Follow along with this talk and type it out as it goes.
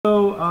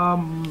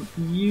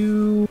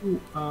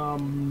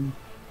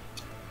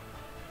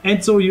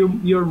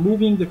you're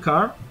moving the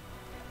car.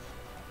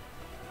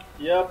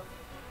 Yep.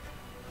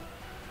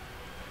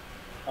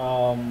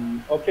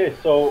 Okay,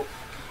 so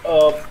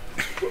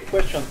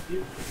question: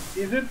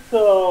 is it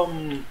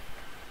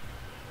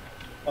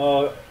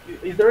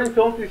is there any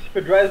penalties if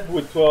you drive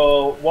with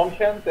one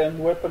hand and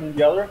weapon in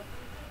the other?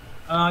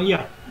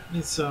 Yeah,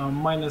 it's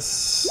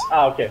minus.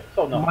 Okay,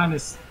 so no.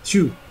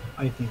 -2,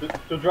 I think.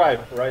 To drive,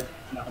 right?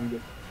 Yeah. I'm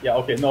good. Yeah.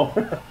 Okay. No.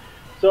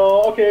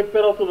 So okay,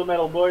 pedal to the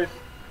metal, boys.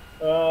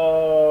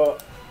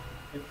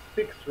 It's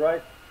 6,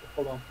 right?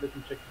 Hold on, let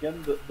me check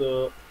again.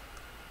 The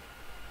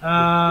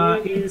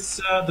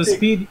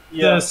speed,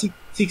 yeah.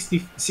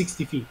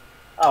 60 feet.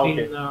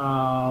 Okay.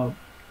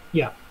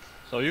 Yeah.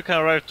 So you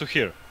can ride to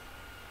here.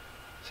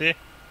 See?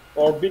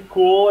 Or be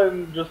cool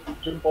and just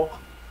jump off.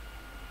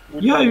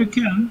 Yeah, you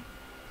can,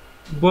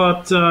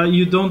 but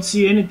you don't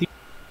see anything.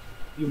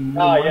 You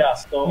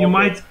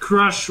might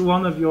crush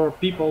one of your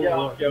people. Yeah,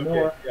 or okay.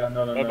 more. Yeah,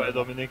 no. Bye,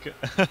 Dominick.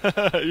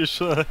 You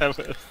should have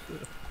it.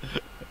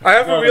 I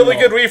have a really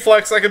good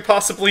reflex. I could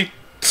possibly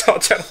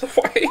dodge out of the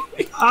way.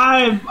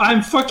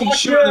 I'm fucking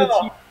sure that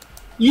you...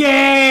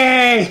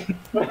 Yay!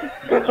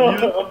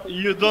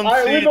 you don't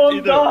see we don't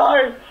either.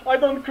 die! I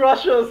don't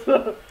crush us!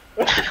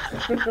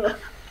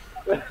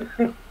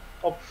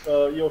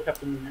 You'll have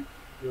to move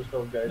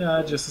yourself, guys.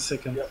 Just a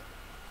second.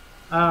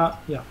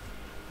 Yeah.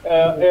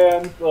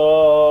 And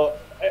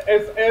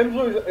as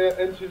Andrew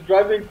and she's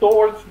driving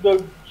towards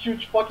the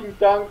huge fucking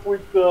tank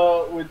with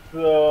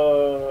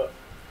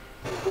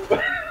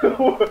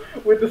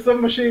with the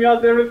submachine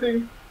guns,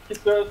 everything, he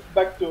turns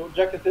back to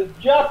Jack and says,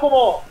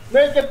 "Giacomo,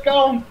 make it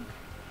count!"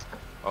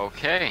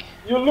 Okay.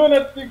 You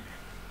lunatic!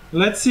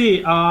 Let's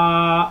see.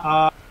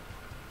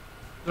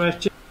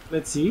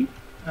 Let's see.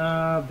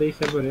 They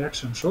have a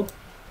reaction shot.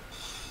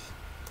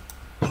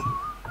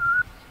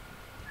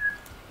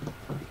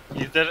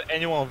 Is there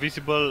anyone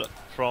visible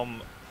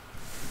from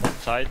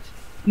outside?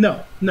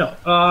 No.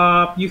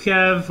 You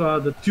have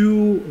the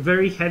two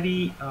very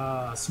heavy,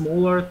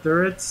 smaller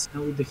turrets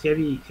with the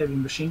heavy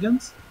machine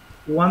guns.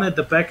 One at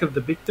the back of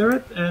the big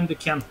turret and the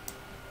cannon.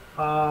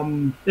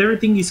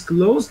 Everything is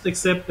closed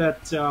except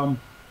that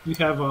you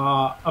have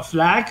a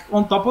flag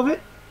on top of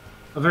it.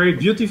 A very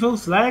beautiful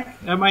flag,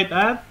 I might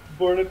add.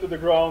 Burn it to the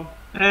ground.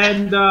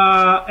 And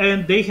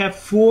they have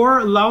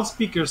 4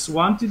 loudspeakers,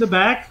 one to the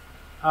back,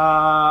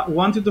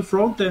 one to the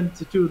front, and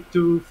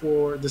two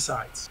for the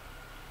sides.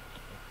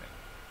 Okay.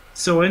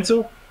 So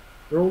Enzo,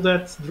 roll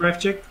that drive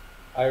check.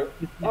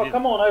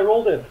 Come on, I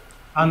rolled it.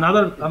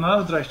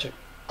 Another drive check.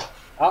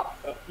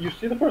 You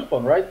see the first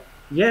one, right?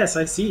 Yes,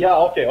 I see.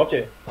 Yeah. Okay.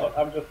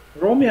 I'm just.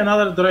 Roll me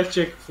another drive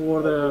check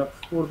for the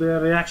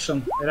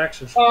reaction.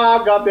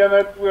 God damn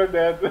it, we're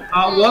dead.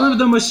 One of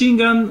the machine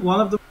gun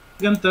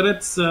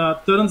turrets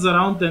turns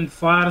around and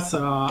fires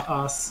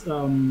a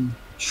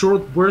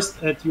short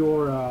burst at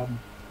your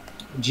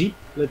jeep.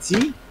 Let's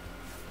see,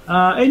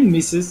 and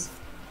misses.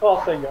 Oh,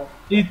 thank God.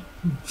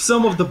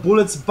 Some of the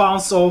bullets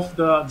bounce off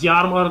the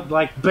armor,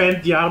 like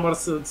bend the armor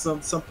in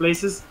some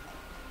places.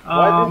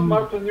 Why this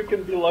Martin? You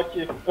can be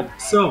lucky.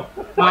 So,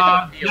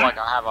 I feel like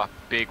I have a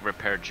big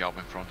repair job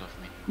in front of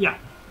me. Yeah,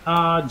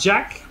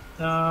 Jack.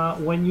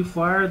 When you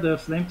fire the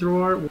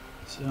flamethrower, when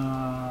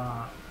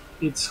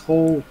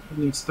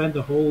you expand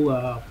the whole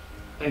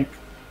tank,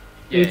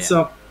 it's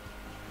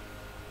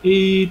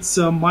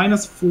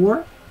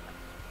 -4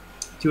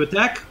 to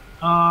attack.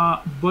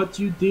 But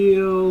you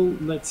deal.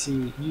 Let's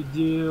see. You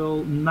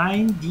deal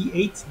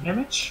 9d8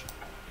 damage.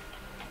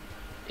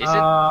 Is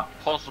it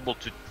possible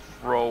to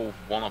throw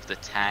one of the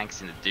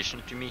tanks in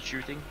addition to me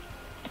shooting?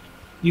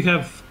 You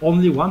have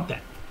only one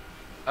tank.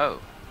 Oh.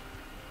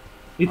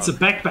 It's a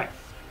backpack.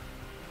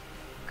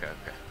 Okay.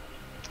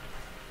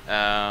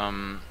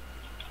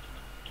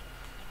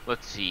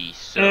 Let's see.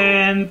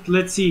 And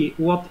let's see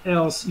what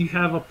else. You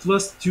have a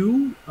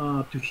 +2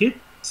 to hit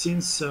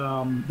since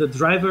the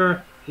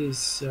driver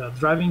is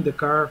driving the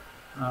car.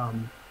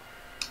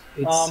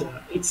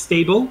 It's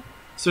stable,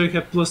 so you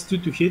have +2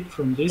 to hit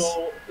from this.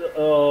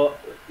 So,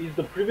 is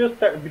the previous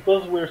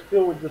because we're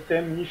still with the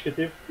same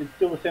initiative? It's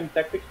still the same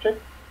tactics check?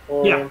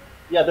 Or... Yeah.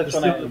 Yeah, that's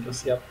what I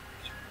Yep.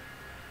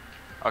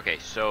 Okay,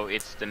 so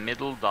it's the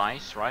middle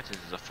dice, right?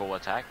 This is a full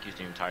attack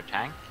using the entire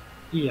tank.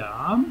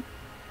 Yeah.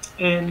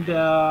 And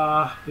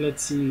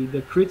let's see.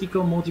 The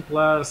critical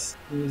multipliers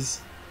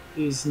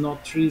is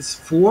not 3, it's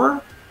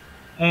 4,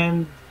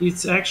 and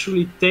it's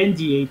actually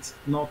 10d8,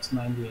 not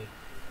 9d8.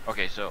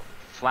 Okay, so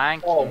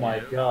flank. Oh my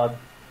God.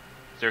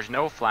 There's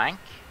no flank.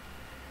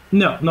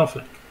 No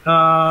flank.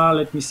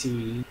 Let me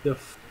see. The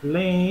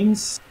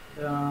flames.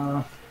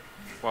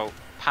 Well,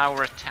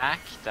 power attack.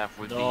 That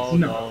would be.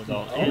 No.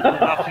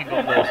 Nothing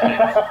on those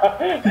things.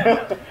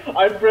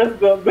 I pressed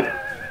the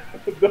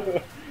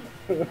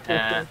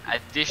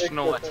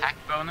additional attack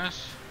bonus.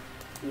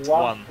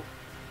 1.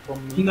 From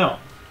me. No.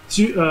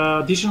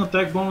 Additional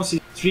attack bonus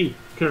is 3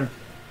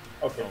 currently.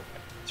 Okay.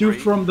 2 3?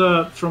 from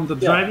the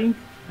driving,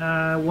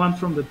 1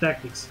 from the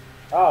tactics.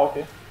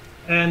 Okay.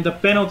 and the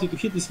penalty to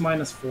hit is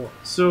 -4.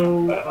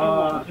 So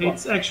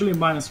it's actually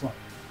 -1.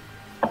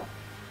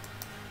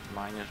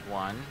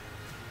 -1.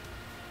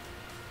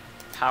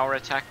 Power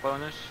attack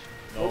bonus.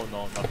 No,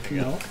 nothing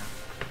No. else.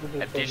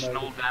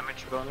 Additional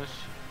damage bonus.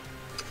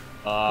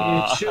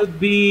 It should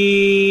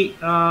be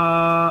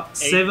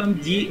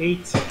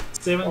 7d8. Oh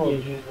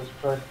 7d8. Jesus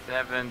Christ!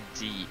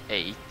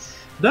 7d8.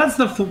 That's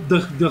the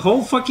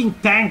whole fucking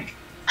tank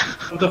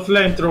of the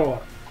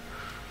flamethrower.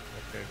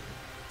 Okay.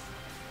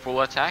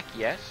 Full attack,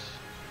 yes.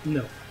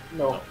 No.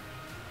 No.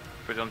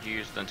 But don't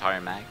use the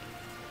entire mag.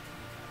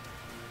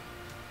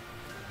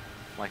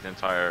 Like the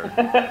entire.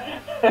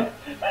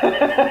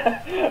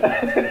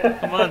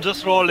 Come on,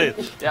 just roll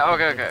it. Yeah.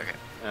 Okay.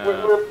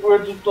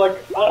 We're just like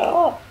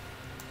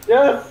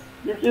yes,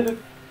 you get it.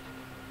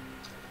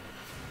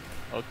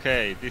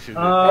 Okay, this is it.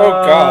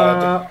 Oh,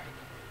 God.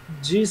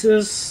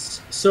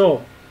 Jesus.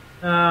 So,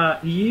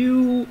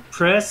 you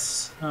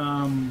press.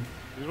 You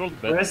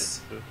rolled better.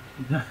 press-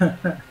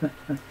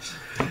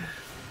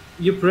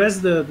 You press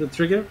the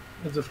trigger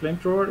of the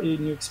flamethrower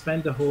and you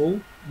expand the whole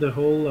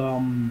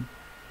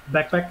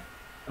backpack,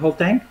 the whole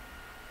tank.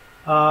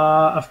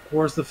 Of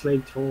course, the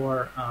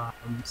flamethrower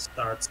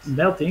starts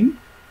melting,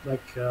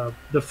 like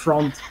the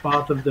front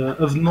part of the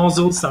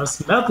nozzle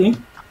starts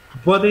melting,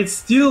 but it's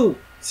still,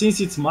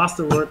 since it's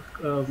masterwork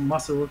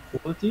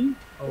quality.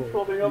 It's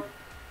holding up.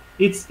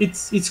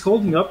 It's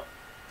holding up.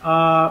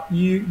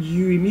 You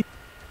immediately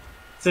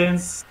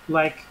sense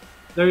like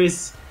there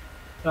is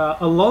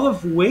a lot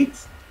of weight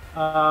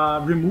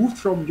removed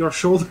from your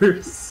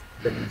shoulders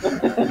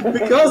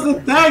because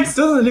the tank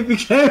suddenly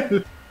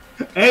became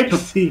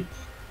empty,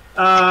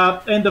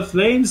 and the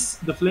flames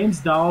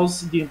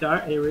douse the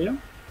entire area.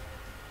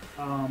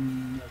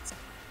 Let's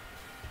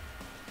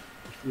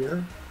see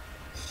here.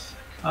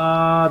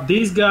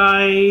 This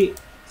guy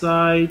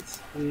side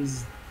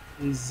is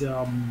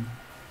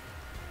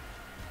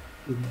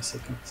give me a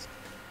second.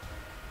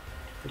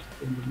 Put it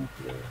in the map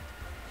here.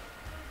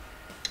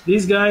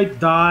 This guy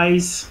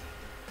dies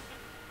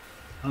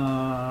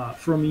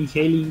from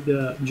inhaling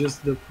the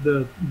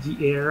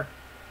air.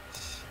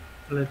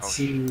 Let's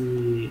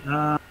see.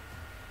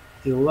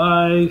 Still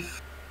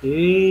alive.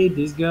 Okay,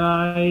 this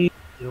guy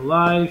still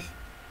alive.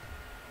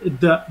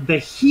 The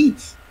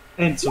heat,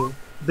 Enzo.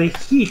 The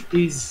heat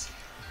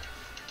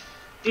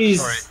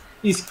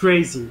is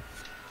crazy.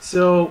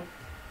 So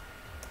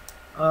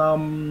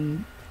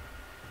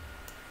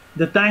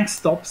the tank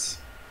stops.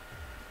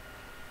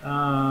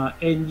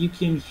 And you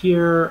can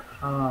hear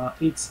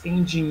its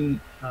engine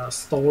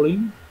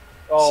stalling.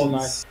 Oh,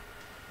 since,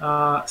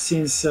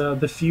 since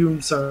the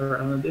fumes are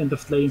and the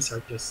flames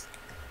are just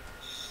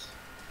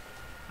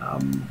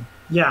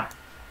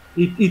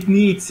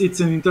it's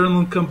an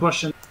internal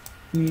combustion,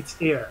 it needs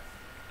air,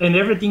 and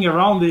everything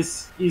around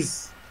this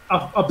is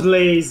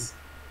ablaze.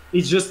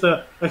 It's just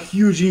a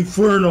huge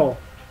inferno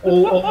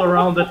all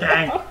around the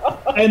tank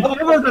and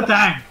over the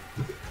tank.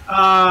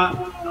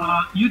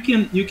 You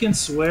can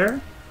swear.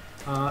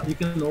 You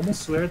can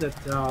almost swear that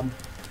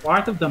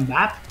part of the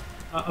map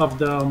of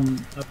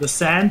the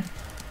sand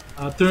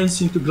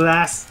turns into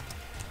glass.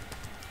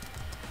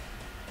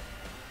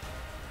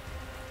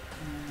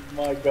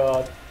 My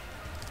God.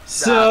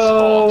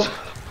 So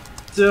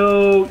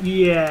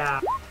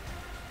yeah.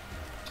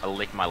 I'll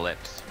lick my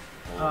lips.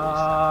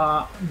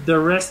 The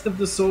rest of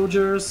the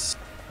soldiers,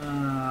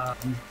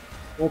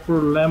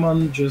 Corporal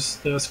Lemon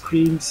just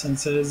screams and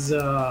says,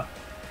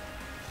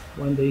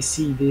 when they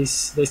see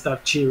this, they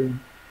start cheering.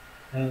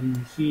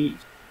 And he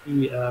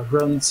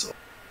runs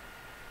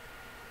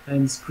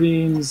and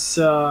screams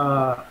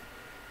to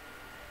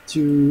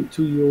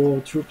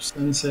your troops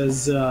and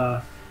says,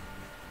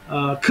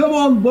 "Come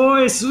on,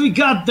 boys, we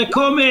got the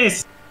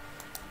commies!"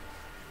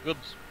 Good.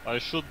 I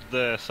shoot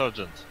the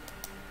sergeant.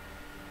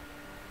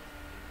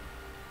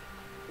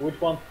 Which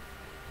one?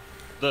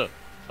 The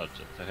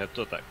sergeant. I have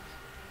 2 attacks.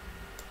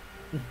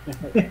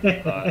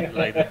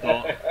 Like the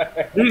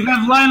Do you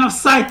have line of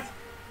sight?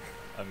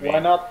 I mean, Why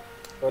not?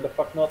 Why the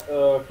fuck not?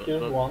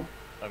 Here's one.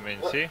 I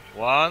mean, see,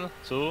 1,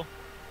 2.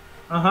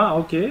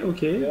 Okay.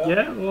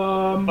 Yeah.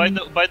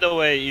 By the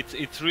way,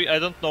 it's I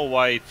don't know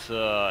why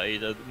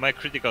my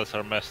criticals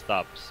are messed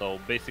up. So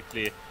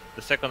basically,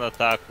 the second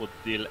attack would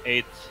deal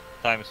 8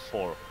 times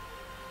 4.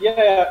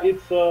 Yeah,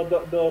 it's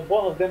the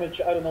bonus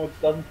damage. I don't know,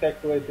 it doesn't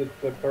calculate it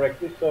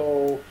correctly.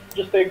 So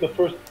just take the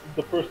first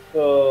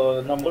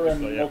number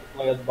and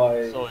multiply it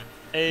by. So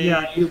 8.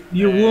 Yeah,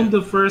 you wound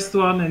the first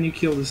one and you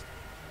kill this.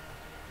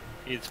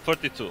 It's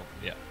 42.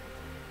 Yeah.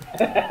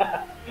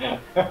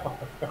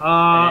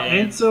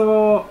 And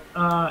so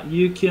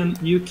you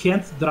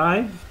can't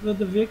drive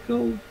the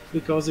vehicle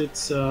because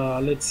it's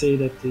let's say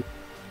that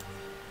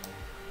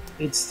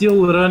it's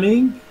still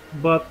running,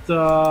 but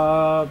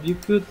you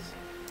could,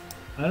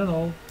 I don't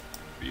know.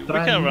 We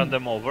can run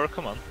them over.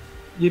 Come on.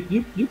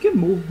 You can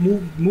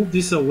move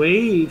this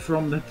away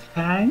from the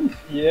tank.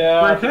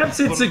 Yeah. Perhaps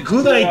it's a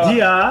good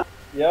idea.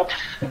 Yep,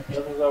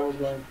 that's what I was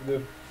going to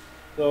do.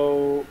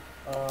 So,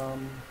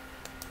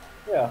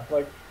 yeah,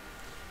 like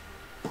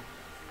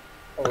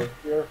over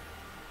here.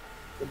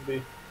 could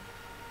be.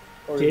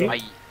 Or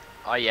Okay.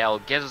 I yell,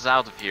 get us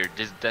out of here.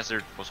 This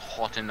desert was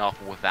hot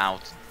enough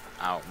without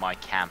my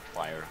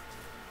campfire.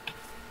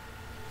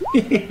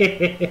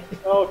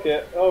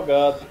 Okay, oh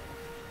god.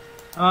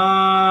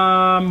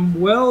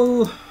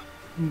 Well,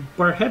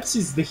 perhaps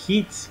it's the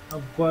heat,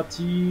 but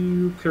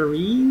you,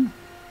 Karine,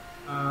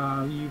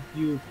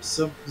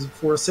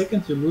 for a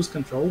second you lose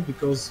control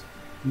because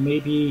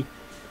maybe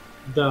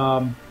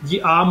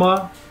the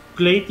armor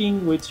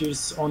plating, which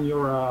is on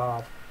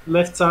your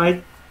left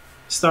side,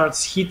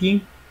 starts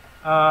heating,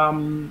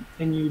 and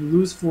you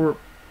lose for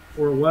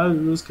a while. You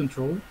lose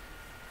control.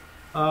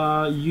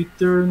 You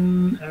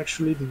turn.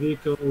 Actually, the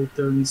vehicle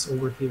turns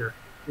over here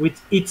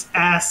with its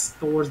ass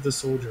towards the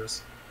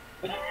soldiers.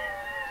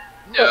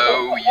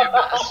 No, you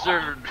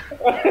bastard!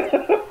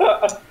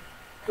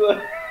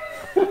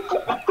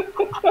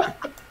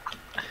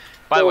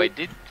 By the way,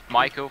 did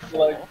Maiko fall?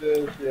 Like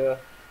this, yeah.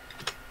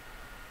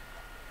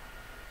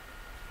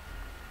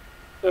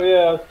 So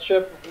yeah,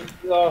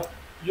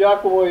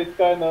 Giacomo is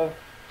kind of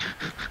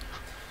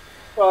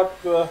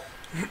fucked.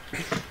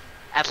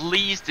 At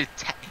least the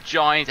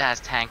giant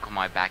ass tank on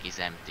my back is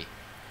empty.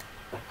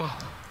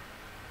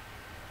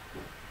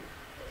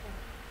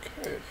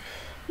 Okay.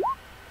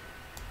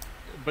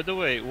 By the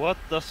way, what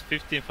does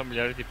 15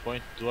 familiarity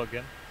point do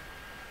again?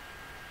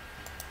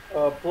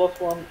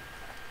 +1.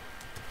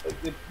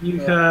 You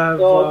have.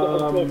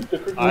 The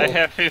critical, I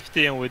have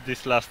 15 with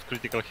this last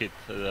critical hit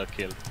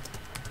kill.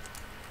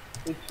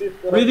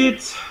 Read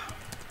it.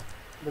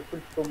 The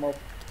critical mob.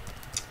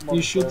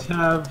 You should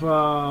have.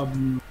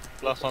 +1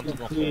 to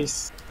confirm.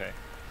 Please. Okay.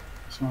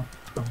 So,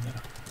 oh, yeah.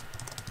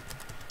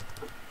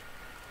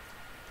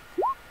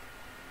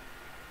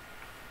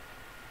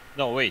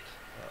 No, wait.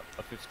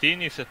 A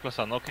 15 is a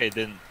 +1. Okay,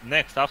 then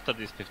next after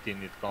this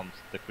 15 it comes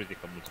the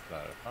critical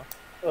multiplier, huh?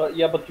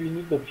 Yeah, but you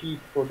need the feat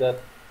for that.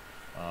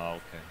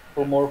 Okay.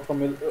 For more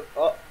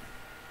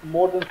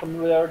than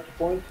familiarity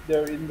points,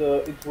 they're in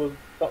the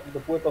the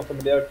point of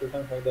familiarity or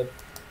something like that.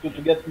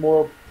 To get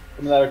more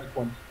familiarity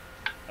points.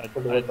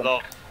 I'd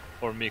love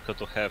for Miko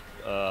to have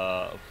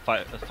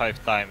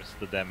 5 times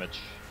the damage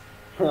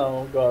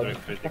Oh god. during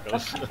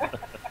criticals.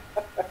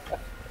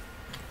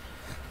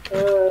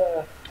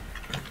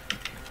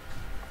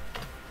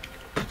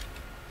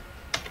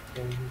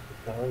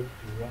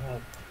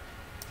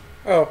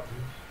 Oh.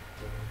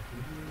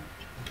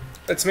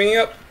 It's me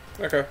up?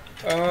 Okay.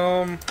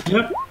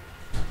 Yep.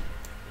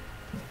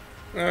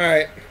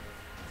 Alright.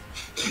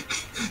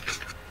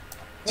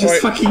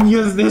 Just fucking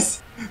use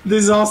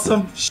this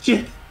awesome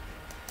shit.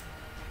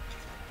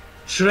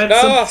 Shred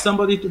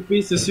somebody to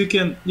pieces. You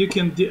can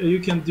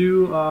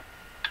do.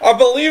 I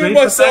believe in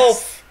Straight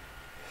myself!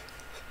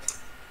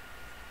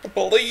 I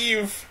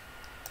believe.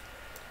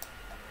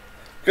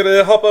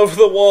 Gonna hop over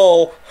the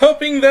wall,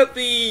 hoping that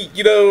the,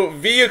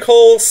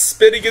 vehicle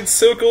spinning in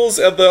circles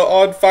and the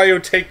on-fire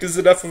tank is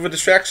enough of a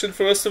distraction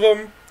for most of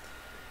them.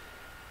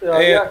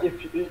 Yeah,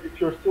 if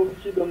you're still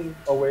hidden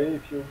away,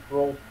 if you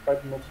roll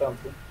fighting or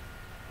something.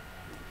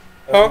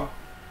 Huh?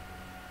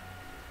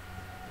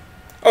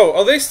 Oh,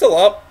 are they still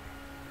up?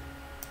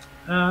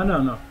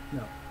 No.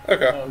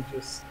 Okay. I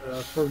just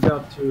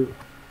forgot to.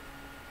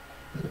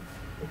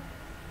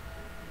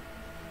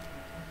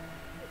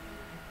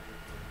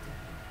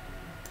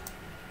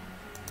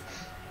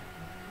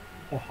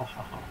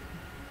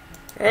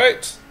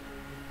 Alright.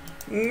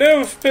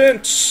 Nerve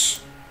pinch!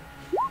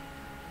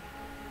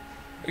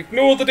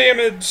 Ignore the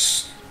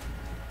damage!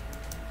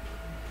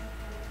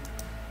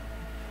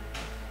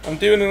 I'm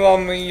doing it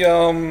on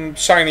the,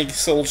 shiny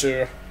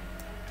soldier.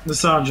 The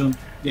sergeant.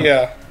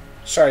 Yeah.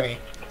 Shiny.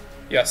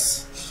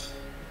 Yes.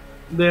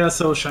 They are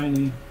so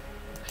shiny.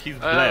 He's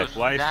black,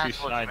 why is he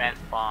that's what shiny? meant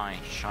by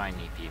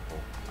shiny people.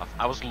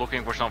 I was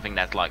looking for something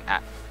that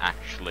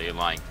actually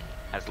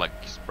has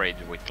sprayed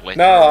with glitter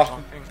or Nah,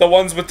 something. the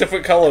ones with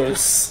different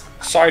colors.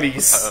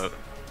 Shinies.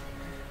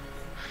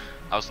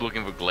 I was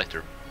looking for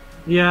glitter.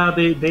 Yeah,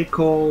 they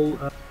call.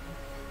 I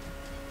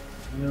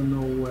don't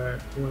know where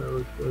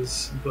it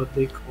was, but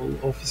they call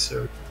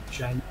officer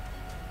shiny.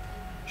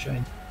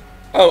 Shiny.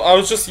 Oh, I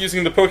was just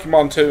using the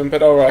Pokemon term,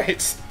 but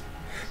alright.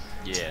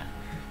 Yeah.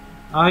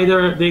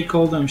 Either they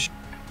call them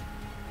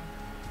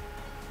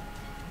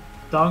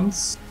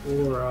tongues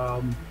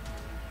or.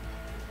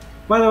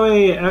 By the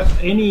way,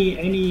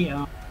 any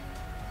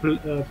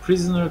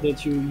prisoner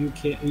that you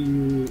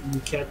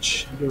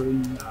catch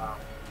during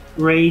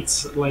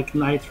raids, like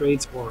night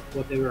raids or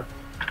whatever,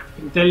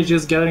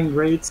 intelligence gathering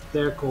raids,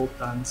 they're called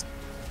tongues.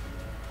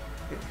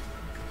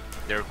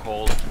 They're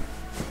called.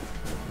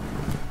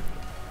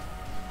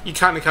 You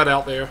kinda cut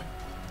out there.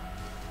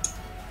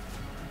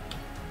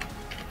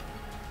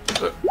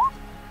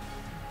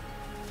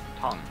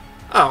 Tongue.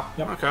 Oh,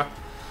 Yep. okay.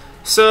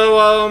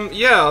 So,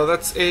 yeah,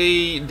 that's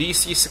a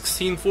DC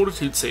 16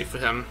 Fortitude save for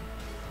him.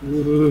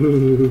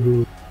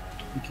 Ooh.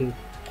 Okay.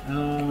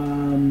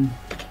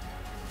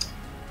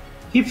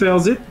 He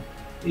fails it.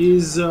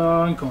 He's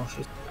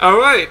unconscious.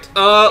 Alright,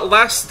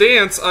 last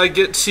dance, I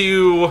get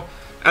to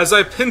as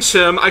I pinch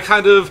him, I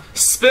kind of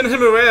spin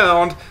him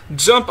around,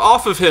 jump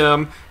off of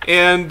him,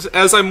 and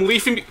as I'm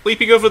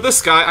leaping over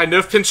this guy, I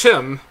nerve pinch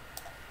him.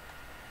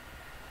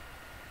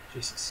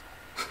 Jesus.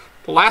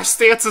 The last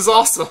stance is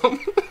awesome.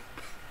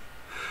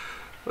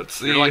 Let's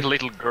see. You're like a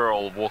little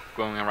girl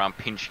going around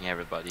pinching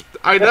everybody.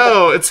 I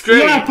know, it's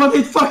great. Yeah, but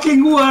it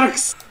fucking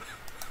works!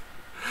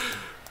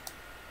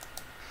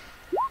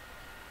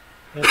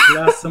 At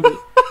last somebody...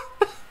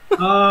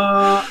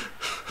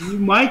 you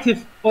might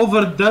have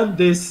overdone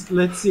this,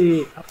 let's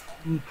see.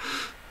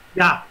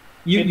 Yeah.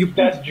 It's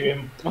that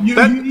Jim.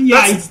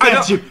 It's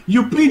that Jim.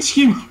 You pinch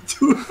him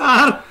too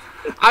hard.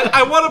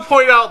 I want to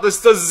point out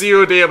this does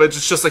 0 damage,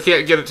 it's just I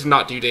can't get it to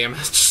not do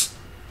damage.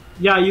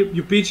 Yeah,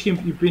 you pinch him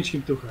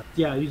too hard.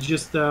 Yeah, you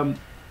just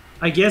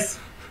I guess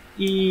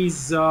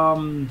he's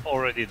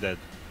already dead.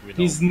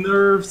 His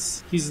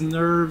nerves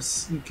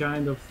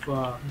kind of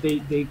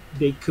they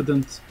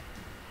couldn't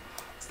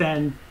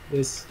stand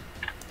this.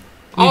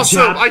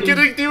 Awesome! I can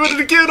do it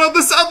again on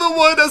this other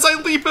one as I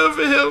leap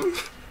over him.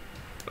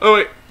 Oh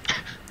wait.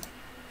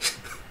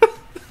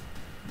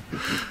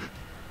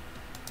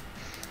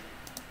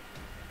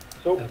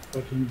 So that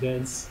fucking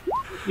dance.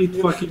 It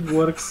fucking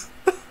works.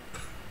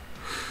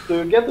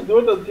 So you get to do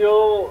it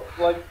until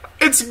like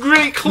it's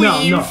great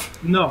cleave.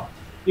 No.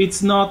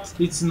 It's not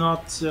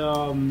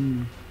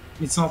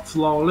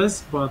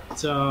flawless,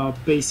 but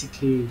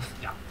basically,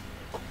 yeah.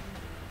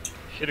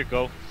 Here you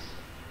go.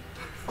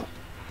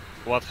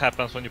 What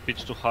happens when you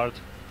pitch too hard?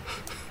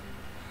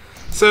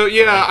 So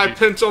yeah, I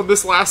pinch on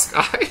this last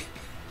guy.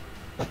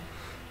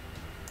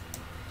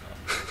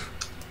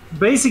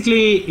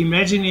 Basically,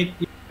 imagine it.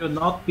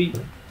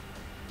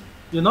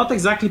 You're not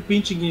exactly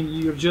pinching him.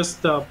 You're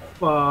just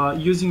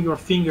using your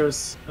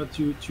fingers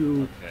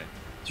to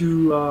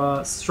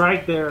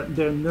strike their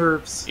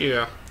nerves.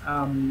 Yeah.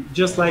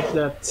 Just like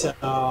that,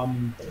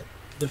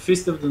 the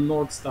Fist of the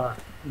North Star.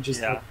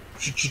 Just yeah. Like,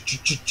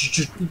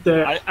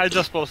 there. I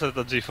just posted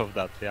a gif of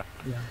that. Yeah.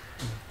 Yeah.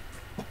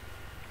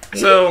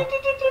 So,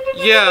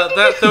 yeah,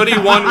 that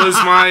 31 was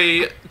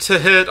my to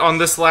hit on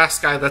this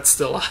last guy that's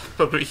still up.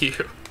 What about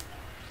you?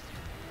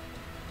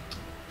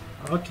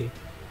 Okay,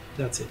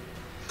 that's it.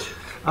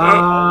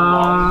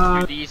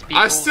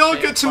 I still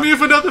get to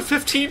move another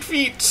 15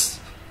 feet.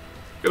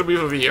 Gonna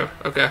move over you.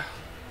 Okay.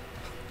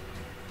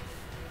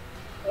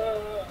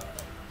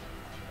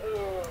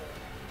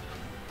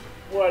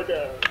 Why?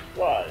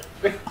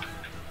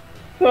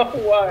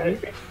 Why?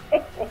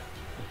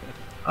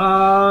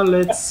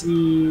 Let's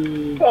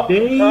see.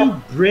 They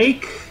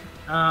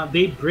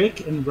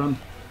break and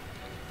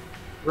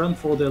run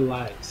for their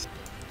lives.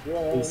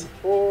 Run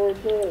for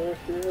the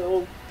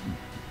hills.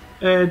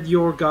 And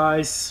your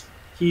guys,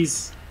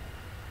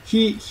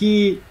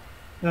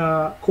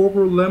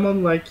 Corporal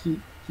Lemon, like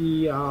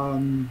he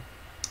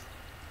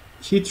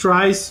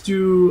tries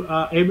to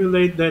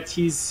emulate that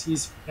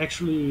he's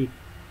actually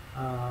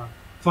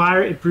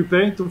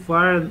preparing to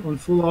fire on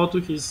full auto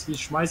his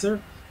Schmeiser,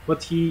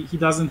 but he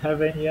doesn't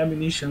have any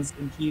ammunitions,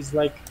 and he's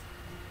like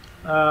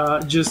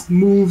just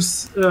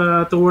moves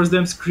towards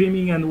them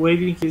screaming and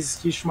waving his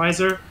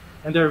Schmeiser,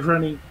 and they're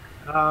running,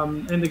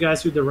 and the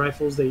guys with the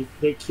rifles they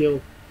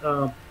kill,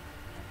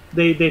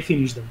 they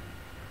finish them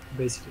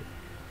basically.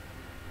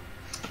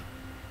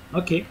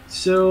 Okay,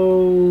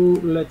 so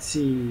let's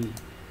see.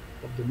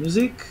 Of the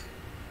music.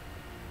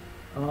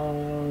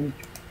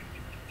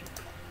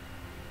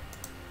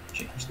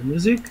 Change the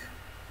music.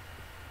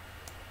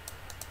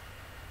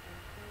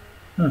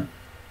 Huh.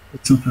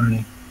 It's not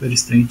running. Very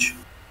strange.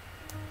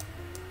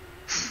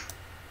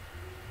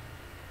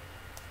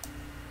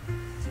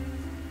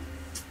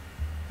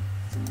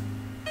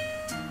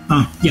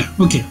 Yeah,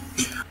 okay.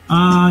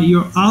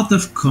 You're out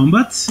of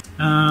combat.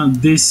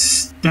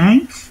 This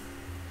tank,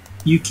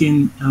 you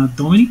can,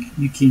 Dominic,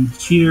 you can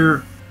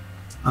hear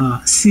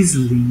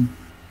sizzling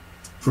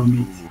from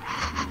it.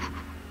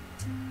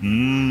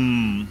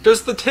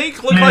 Does the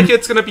tank look like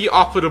it's going to be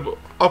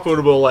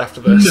operable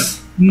after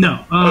this?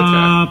 No.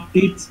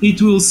 Okay.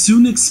 It will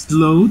soon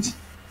explode.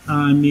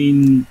 I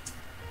mean,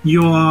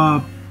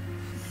 you're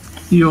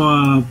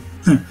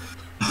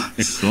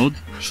explode.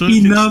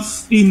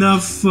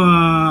 enough.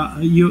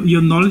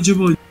 You're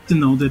knowledgeable to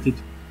know that it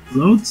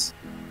explodes.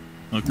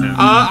 Okay.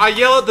 I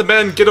yell at the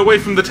men, get away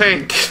from the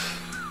tank.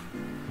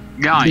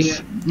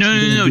 Guys,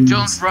 no,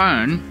 don't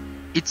run.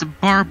 It's a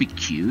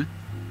barbecue.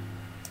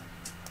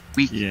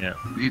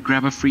 We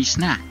grab a free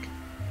snack.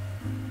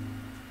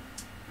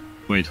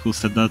 Wait, who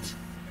said that?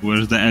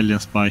 Where's the alien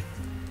spy?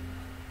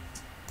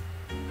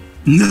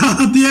 No,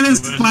 the alien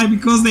spy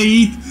because they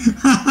eat.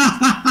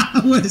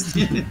 Where's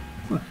the alien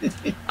spy?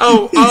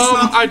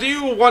 I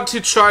do want to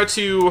try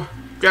to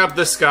grab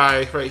this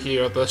guy right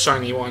here, the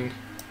shiny one,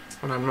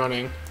 when I'm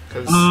running.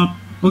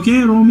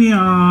 Okay, roll me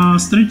a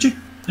strength check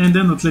and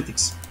then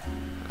athletics.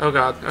 Oh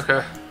god,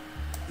 okay.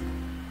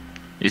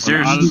 Is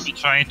there? I'll be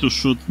trying to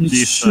shoot It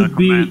this should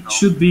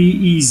be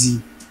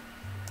easy.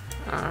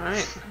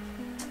 Alright.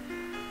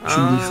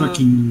 Should be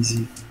fucking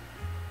easy.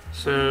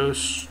 So,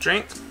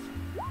 strength.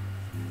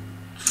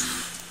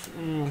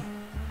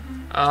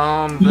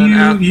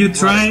 You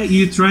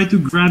try to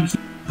grab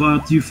him,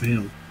 but you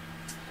fail.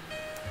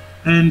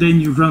 And then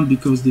you run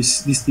because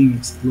this thing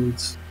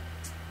explodes.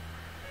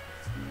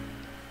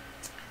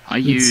 I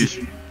use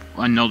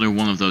another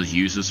one of those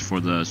uses for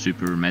the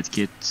super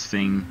medkit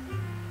thing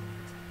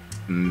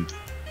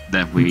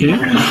that we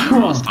used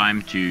last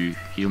time to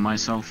heal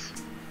myself.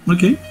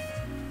 Okay.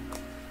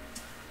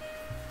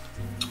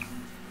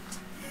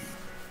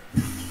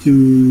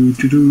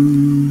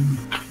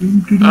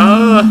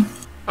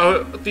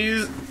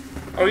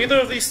 Are either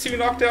of these two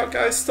knocked out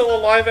guys still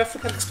alive after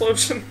that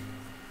explosion?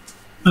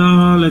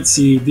 Let's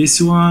see. This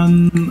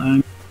one,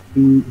 I'm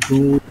going to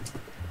roll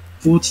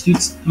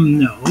fortitude.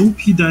 No,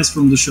 he dies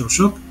from the shell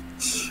shock.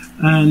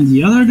 And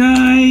the other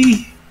guy,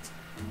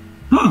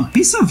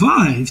 he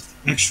survived.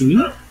 Actually,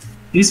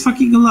 he's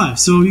fucking alive.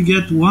 So you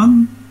get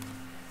one.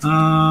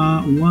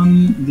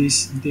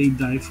 They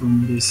die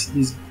from this.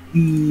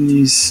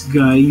 This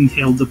guy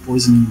inhaled the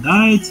poison and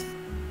died.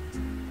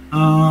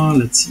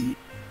 Let's see.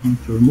 I'm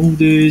going to remove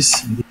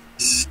this. And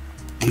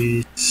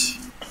this.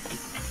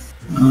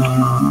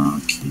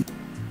 Okay.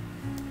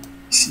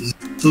 This is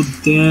so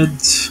dead.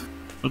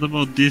 What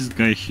about this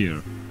guy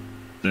here?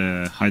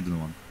 The hidden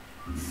one.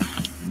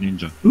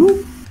 Ninja.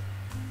 Who?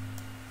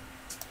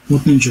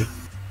 What ninja?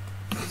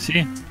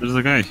 See, there's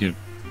a guy here.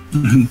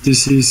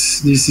 This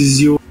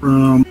is your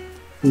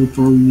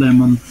purple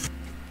lemon.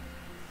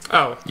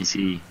 Oh. Is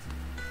he?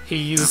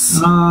 He's...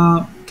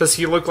 does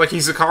he look like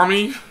he's a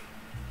commie?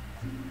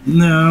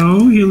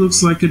 No, he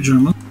looks like a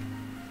German.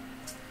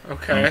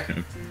 Okay.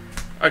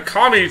 A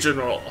commie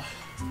general.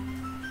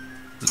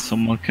 Did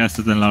someone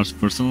casted a large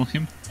person on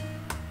him?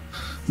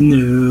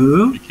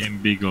 No. Became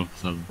big all of a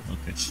sudden.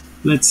 Okay.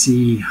 Let's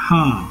see.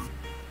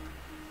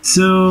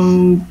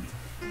 So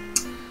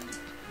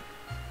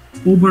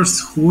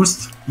Oberst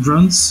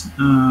runs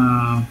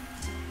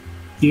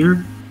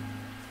here.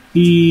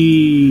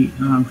 He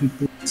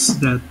reports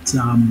that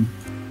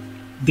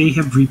they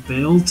have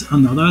repelled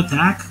another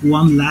attack,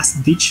 one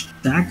last ditch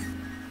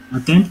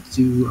attempt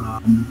to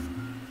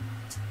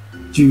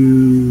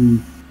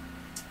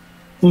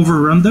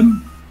overrun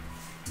them.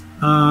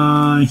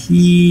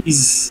 He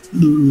is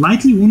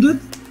lightly wounded,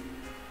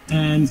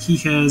 and he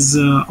has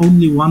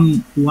only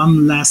one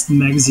last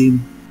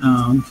magazine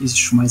on his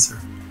Schmeisser.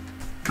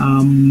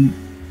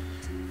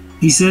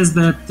 He says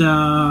that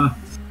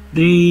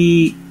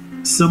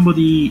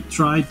somebody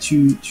tried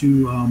to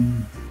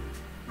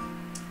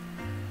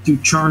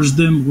charge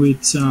them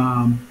with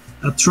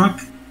a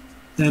truck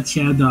that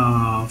had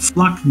a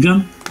flak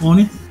gun on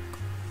it,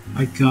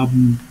 like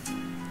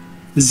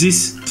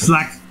this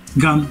flak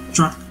gun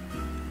truck,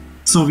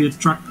 Soviet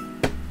truck,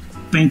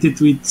 painted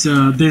with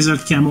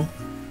desert camel.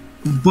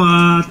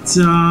 But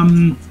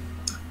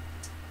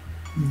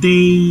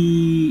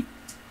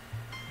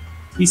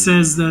he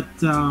says that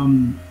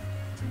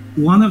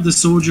one of the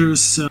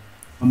soldiers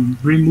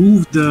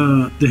removed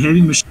the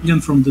heavy machine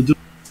gun from the door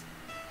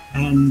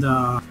and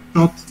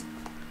shot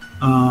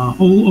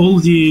all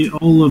the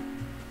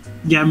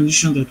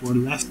ammunition that were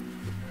left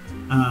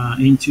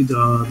into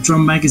the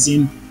drum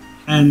magazine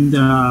and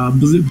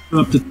blew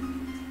up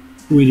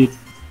with it.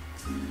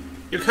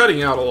 You're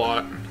cutting out a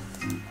lot.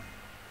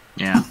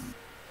 Yeah.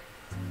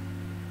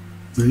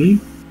 Really?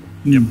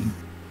 Yep.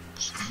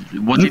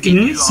 What did he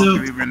do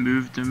after he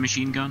removed the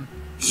machine gun?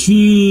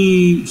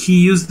 He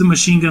used the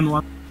machine gun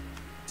one.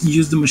 He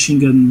used the machine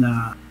gun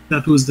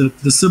that was the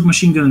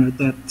submachine gunner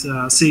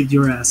that saved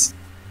your ass.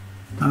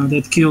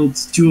 That killed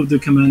 2 of the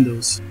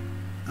commandos.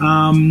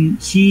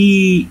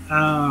 He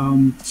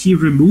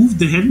removed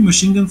the heavy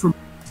machine gun from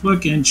the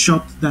truck and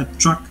shot that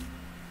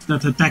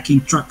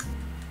attacking truck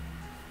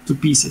to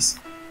pieces,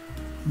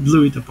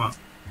 blew it apart.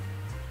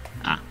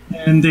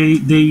 And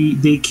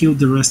they killed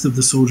the rest of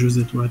the soldiers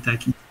that were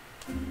attacking.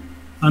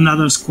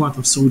 Another squad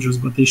of soldiers,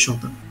 but they shot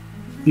them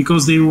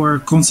because they were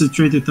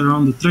concentrated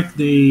around the truck.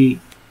 They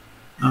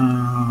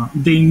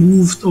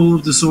moved all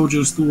of the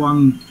soldiers to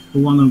one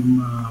of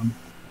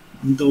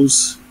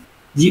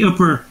the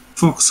upper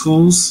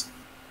foxholes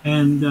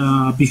and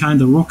behind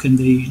the rock, and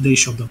they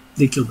shot them.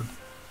 They killed them.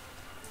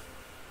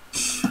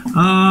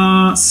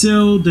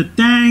 So the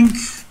tank,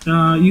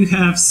 you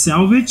have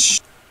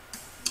salvage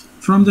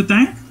from the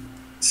tank.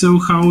 So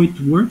how it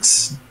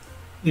works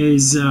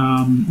is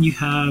you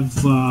have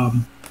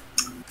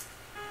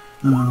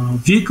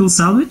vehicle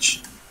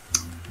salvage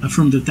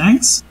from the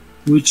tanks,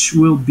 which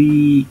will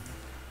be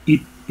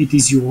it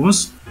is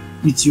yours.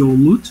 It's your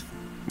loot.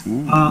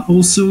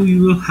 Also,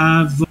 you will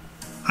have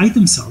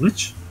item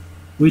salvage,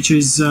 which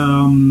is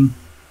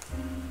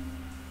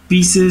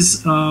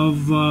pieces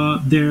of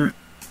their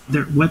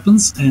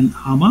weapons and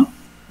armor,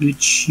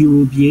 which you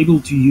will be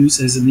able to use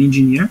as an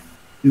engineer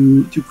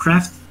to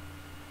craft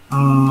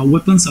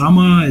weapons,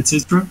 armor,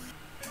 etc.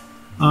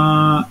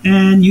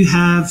 And you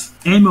have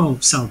ammo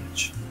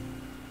salvage,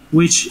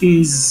 which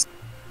is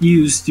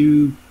used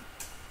to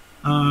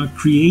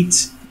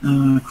create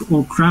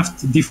or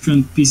craft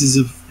different pieces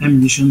of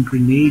ammunition,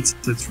 grenades,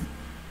 etc.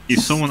 If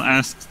someone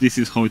asks, this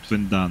is how it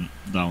went down.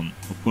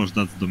 Of course,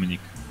 that's Dominick.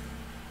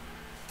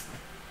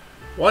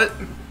 What?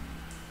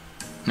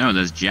 No,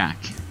 that's Jack.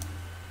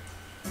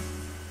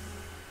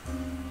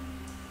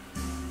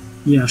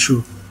 Yeah,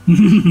 sure.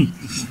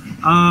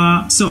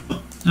 So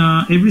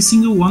every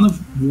single one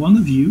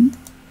of you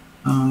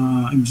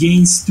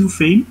gains 2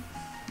 fame,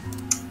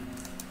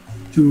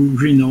 2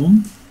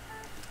 renown.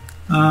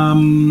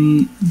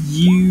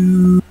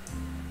 You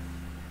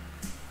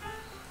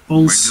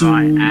also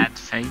Where do I add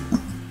fame?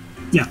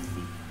 yeah.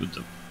 Good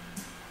job.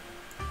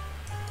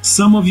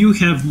 Some of you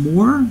have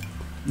more,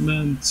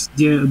 and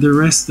the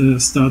rest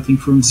starting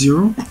from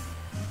 0.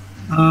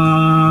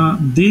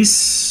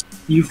 This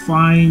you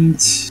find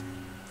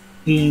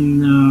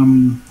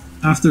in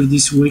after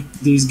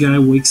this guy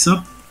wakes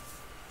up.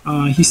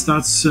 He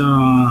starts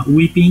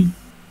weeping.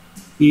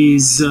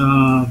 He's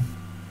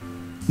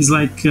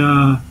like,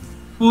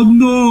 oh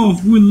no,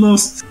 we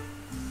lost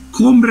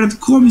Comrade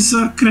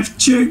Commissar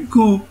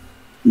Kravchenko.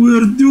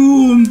 We're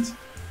doomed.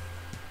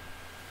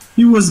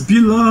 He was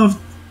beloved.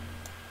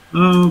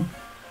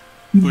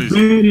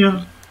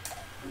 Beria.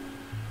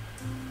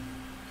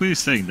 Who is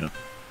saying that?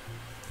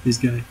 This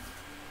guy.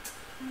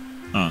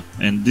 Ah,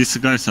 and these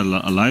guys are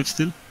alive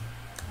still?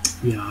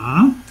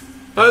 Yeah.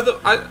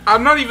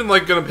 I'm not even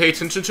like gonna pay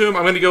attention to him.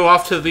 I'm gonna go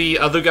off to the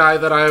other guy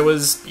that I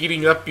was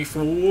beating up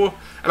before,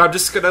 and I'm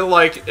just gonna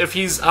like, if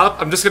he's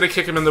up, I'm just gonna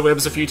kick him in the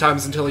ribs a few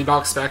times until he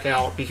knocks back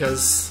out,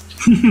 because...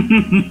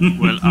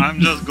 Well,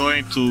 I'm just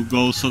going to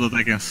go so that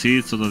I can see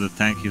it, so that the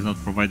tank is not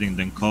providing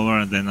them cover,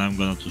 and then I'm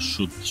gonna to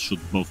shoot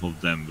both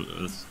of them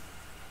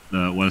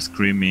while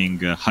screaming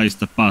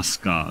 "Haista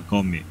Pasca,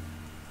 Komi,"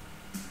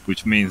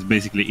 which means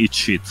basically eat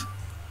shit.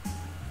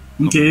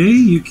 Okay,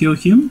 you kill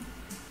him.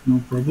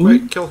 No problem.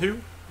 Wait, kill who?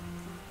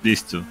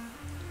 These 2.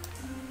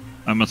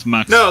 I'm at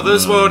max. No,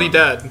 those were already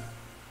dead.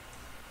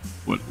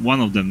 Well, one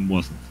of them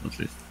wasn't, at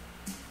least.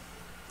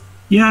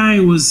 Yeah,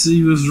 he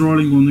was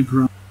rolling on the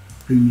ground,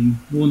 screaming,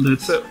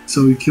 wounded.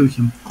 So you kill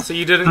him. So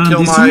you didn't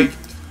kill my...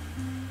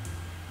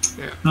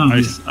 Yeah. Oh,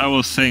 yeah. I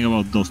was saying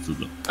about those 2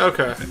 though.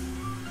 Okay.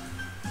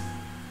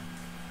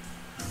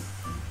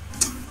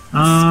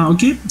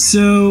 Okay,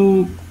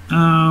 so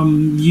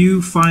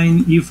you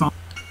found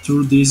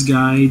through this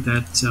guy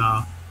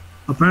that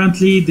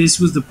apparently this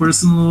was the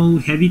personal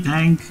heavy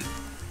tank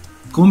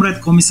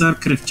Comrade Commissar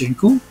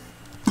Kravchenko.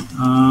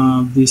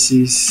 This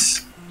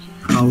is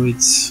how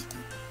it's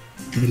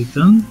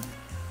written.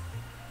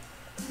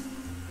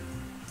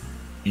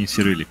 In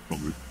Cyrillic,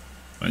 probably.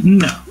 Right?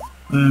 No,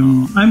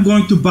 I'm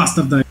going to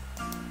bastardize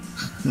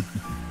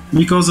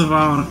because of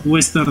our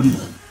Western.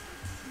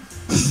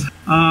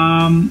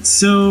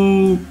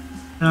 So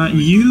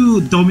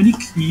you, Dominic,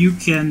 you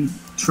can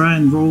try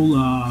and roll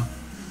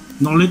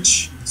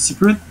knowledge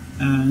secret,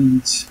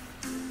 and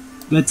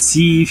let's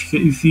see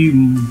if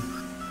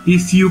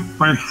you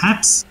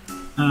perhaps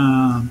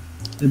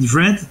had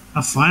read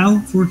a file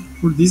for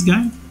this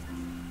guy.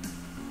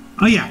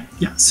 Oh yeah.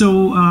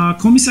 So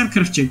Commissar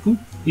Kravchenko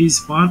is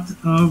part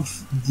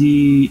of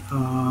the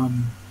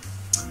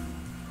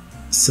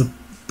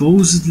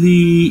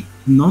supposedly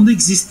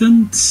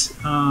non-existent.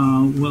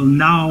 Well,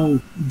 now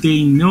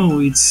they know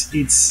it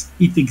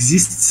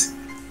exists.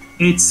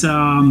 It's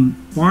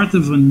part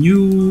of a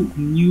new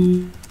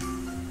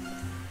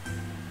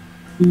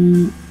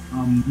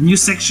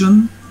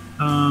section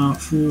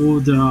for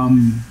the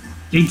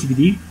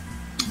NKVD.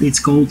 It's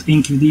called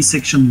NKVD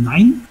Section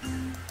 9,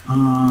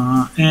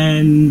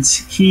 and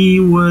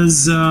he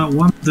was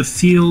one of the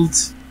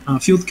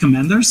field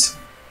commanders.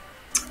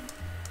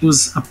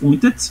 Was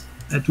appointed.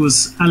 That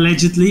was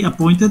allegedly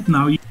appointed.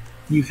 Now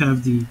you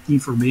have the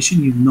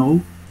information. You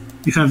know,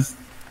 you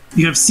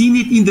have seen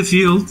it in the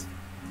field.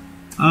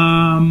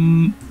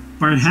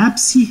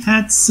 Perhaps he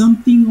had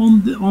something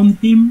on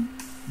him,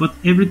 but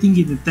everything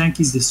in the tank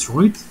is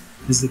destroyed,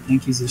 as the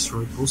tank is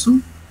destroyed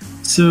also.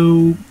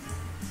 So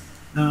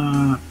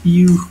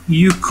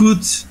you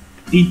could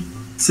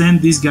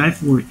send this guy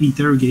for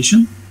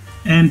interrogation,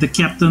 and the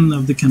captain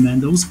of the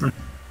commandos. Of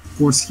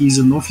course, he's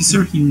an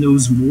officer. He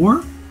knows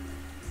more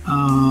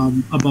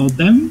about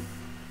them.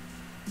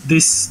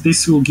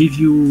 This will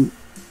give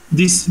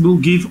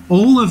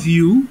all of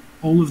you,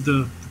 all of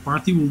the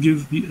party will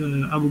give.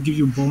 I will give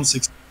you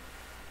bonus.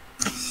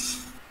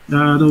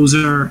 Those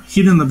are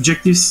hidden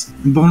objectives,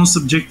 bonus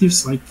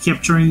objectives like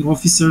capturing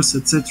officers,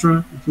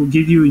 etc. It will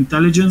give you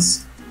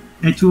intelligence.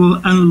 It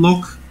will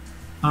unlock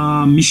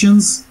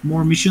missions,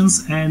 more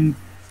missions, and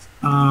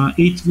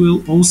it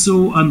will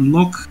also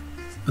unlock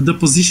the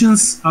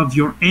positions of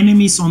your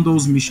enemies on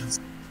those missions.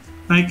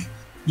 Like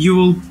you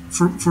will,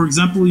 for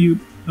example, you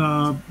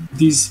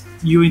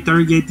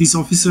interrogate this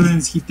officer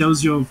and he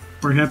tells you of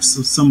perhaps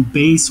of some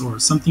base or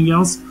something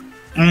else,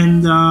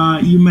 and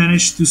you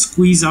manage to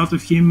squeeze out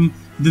of him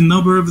the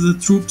number of the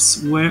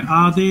troops, where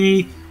are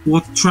they,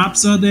 what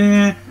traps are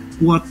there,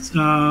 what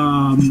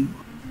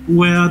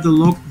where are the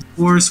locked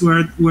doors,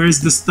 where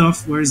is the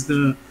stuff, where is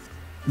the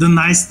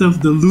nice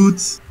stuff, the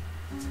loot,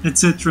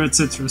 etc.,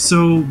 etc.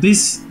 So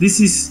this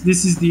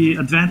is the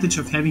advantage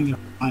of having a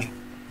spy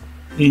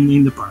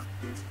in the party,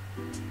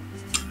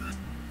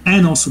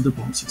 and also the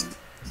bonuses.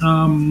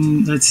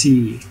 Let's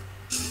see.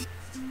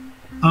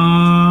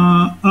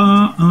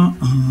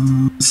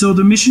 So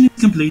the mission is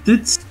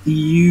completed.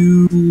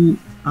 You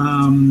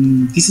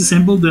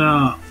disassemble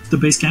the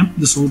base camp.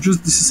 The soldiers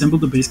disassemble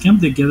the base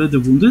camp. They gather the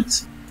wounded.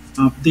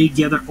 They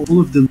gather all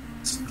of the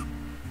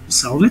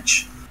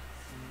salvage.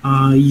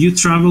 You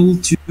travel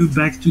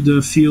back to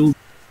the field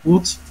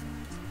port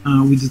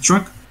with the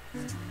truck.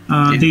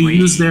 They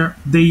use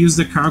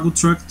the cargo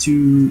truck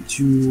to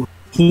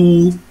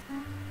haul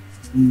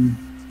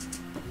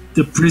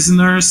the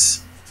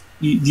prisoners,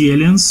 the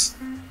aliens,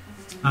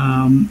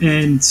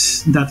 and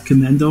that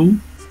commando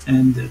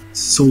and that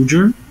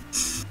soldier.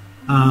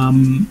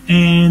 And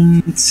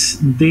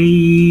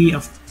they,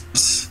 of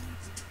course,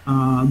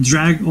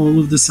 drag all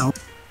of the south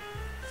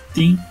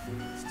thing.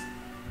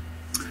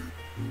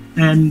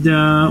 And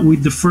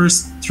with the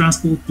first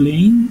transport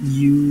plane,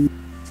 you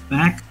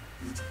back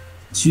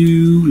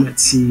to,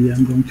 let's see,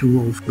 I'm going to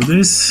roll for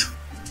this.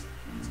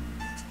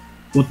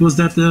 What was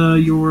that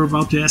you were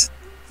about to ask?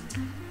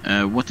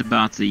 What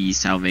about the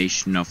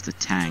salvation of the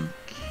tank?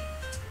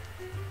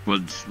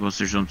 Was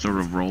there some sort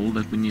of role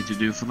that we need to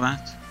do for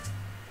that?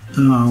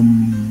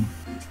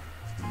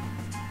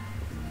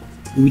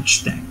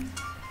 Which tank?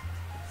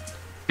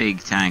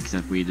 Big tank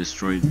that we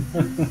destroyed.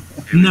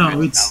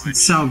 No, it's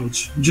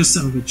salvage. Just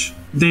salvage.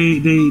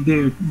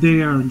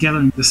 They are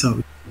gathering the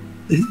salvage.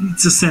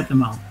 It's a set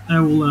amount.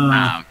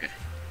 Okay.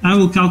 I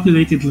will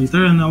calculate it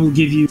later, and I will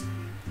give you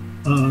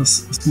a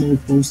small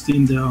post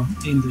in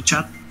the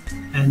chat,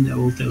 and I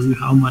will tell you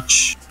how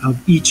much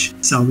of each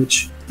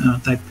salvage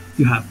type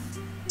you have.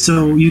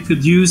 So you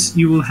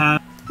will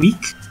have a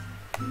week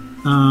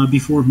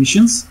before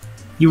missions.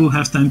 You will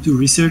have time to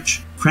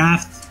research,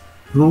 craft,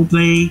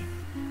 roleplay,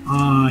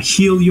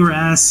 heal your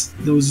ass.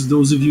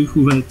 Those of you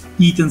who have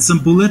eaten some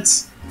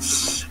bullets,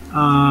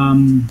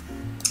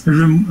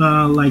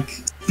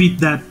 like spit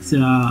that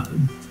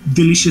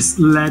delicious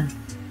lead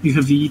you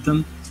have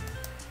eaten.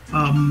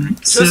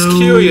 Just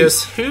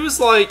curious,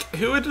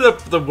 who ended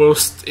up the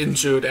most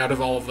injured out of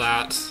all of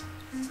that?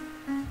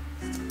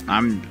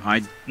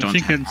 I don't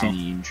have Enzo.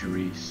 any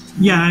injuries.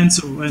 Yeah,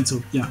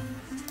 Enzo, yeah.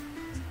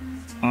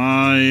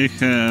 I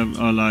have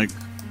like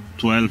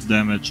 12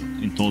 damage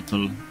in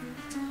total,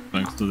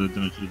 thanks to the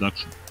damage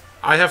reduction.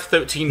 I have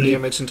 13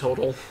 damage in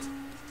total.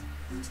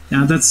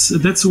 Yeah,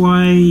 that's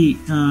why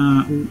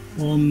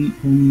on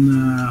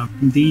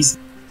these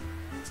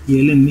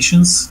alien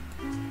missions,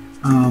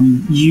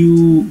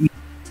 you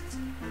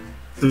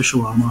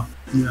special armor,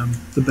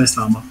 the best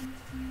armor.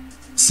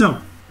 So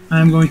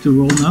I'm going to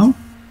roll now.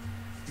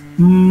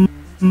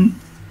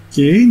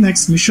 Okay,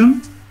 next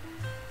mission.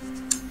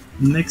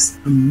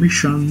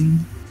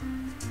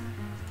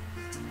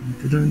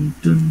 Dun,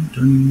 dun,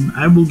 dun.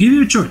 I will give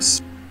you a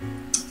choice.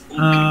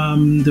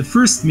 The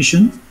first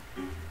mission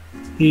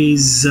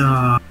is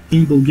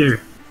in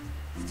Bulgaria.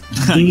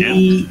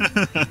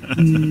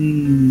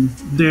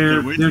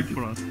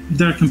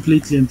 They're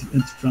completely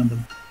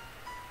anti-random.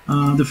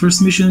 The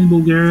first mission in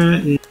Bulgaria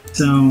is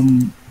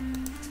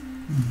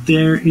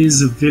there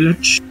is a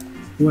village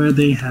where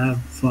they have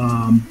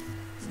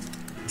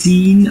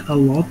seen a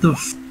lot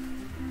of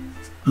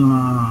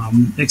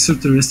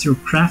extraterrestrial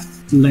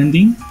craft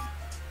landing.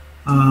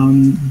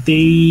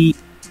 The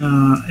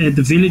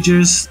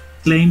villagers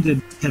claim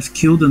that they have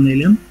killed an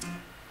alien,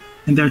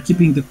 and they're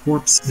keeping the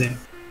corpse there.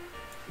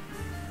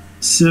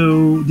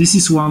 So this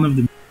is one of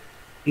them.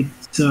 You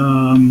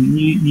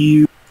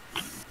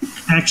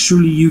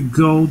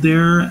go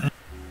there.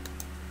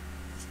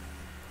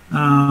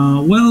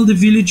 Well, the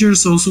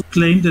villagers also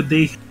claim that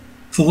they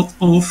fought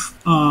off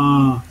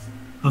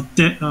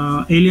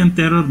alien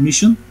terror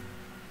mission,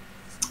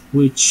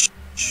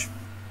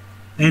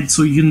 and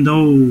so you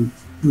know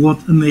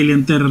what an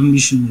alien terror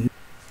mission is.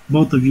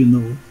 Both of you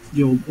know.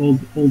 The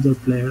older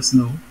players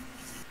know.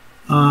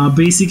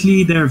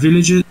 Basically, they're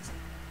villagers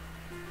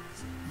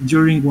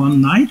during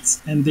one night,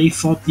 and they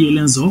fought the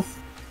aliens off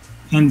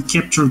and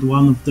captured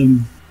one of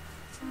them.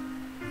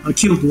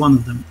 Killed one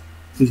of them.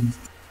 Excuse me.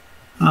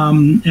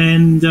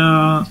 And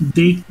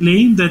they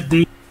claim that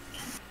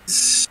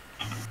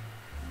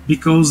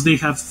because they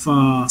have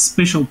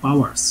special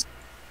powers.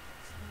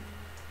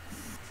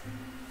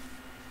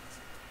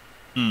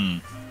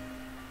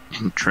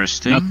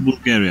 Interesting. Not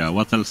Bulgaria.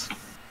 What else?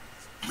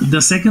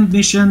 The second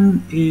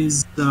mission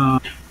is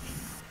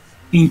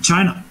in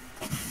China.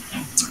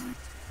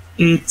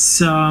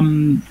 It's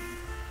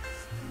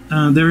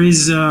there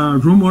is a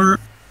rumor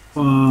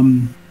of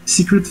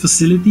secret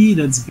facility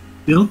that's been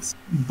built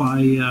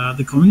by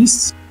the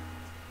communists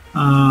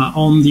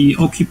on the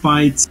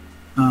occupied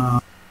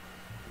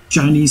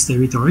Chinese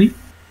territory,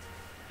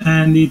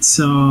 and it's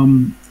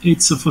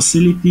a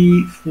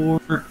facility for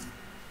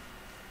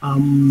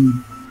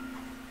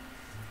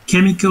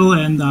chemical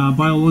and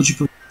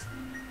biological,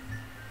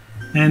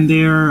 and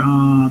they're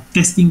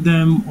testing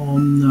them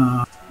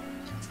on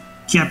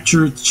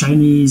captured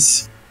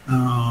Chinese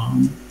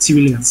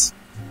civilians.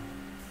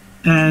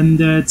 And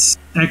it's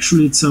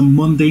a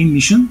mundane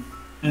mission,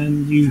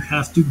 and you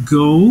have to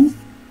go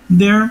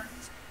there.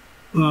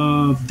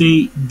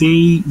 They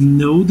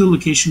know the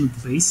location of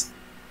the base.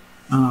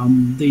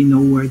 They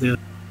know where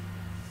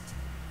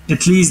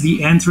at least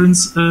the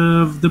entrance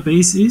of the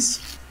base is.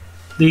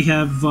 They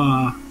have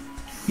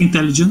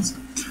intelligence.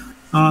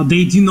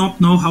 They do not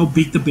know how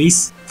big the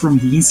base from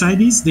the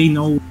inside is. They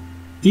know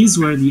it is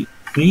where the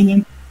main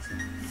end,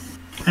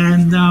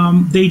 and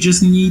they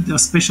just need a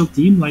special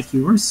team like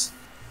yours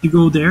to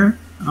go there,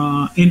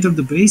 enter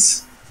the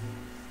base,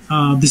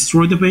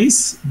 destroy the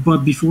base.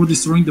 But before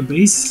destroying the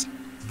base,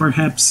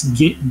 perhaps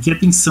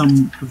getting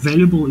some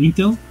valuable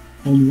intel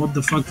on what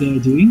the fuck they are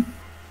doing,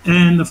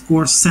 and of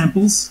course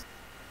samples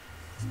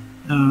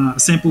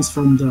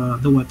from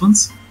the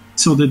weapons,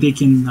 so that they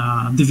can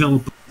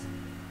develop.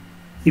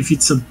 If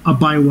it's a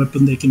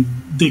bioweapon,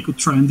 they could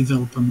try and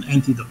develop an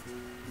antidote.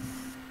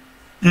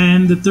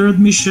 And the third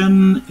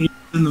mission is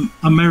in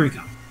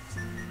America.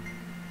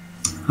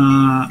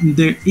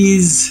 There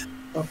is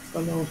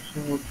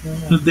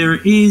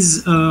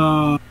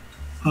a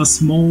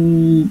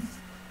small.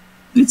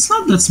 It's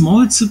not that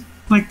small. It's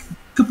like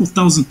a couple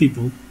thousand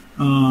people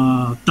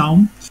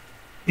town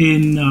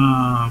in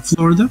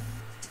Florida,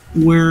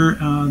 where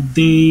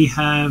they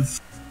have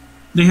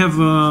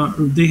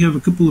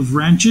a couple of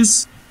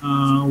ranches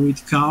with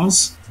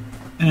cows,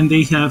 and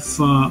they have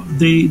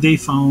they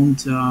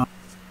found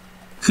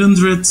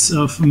hundreds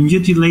of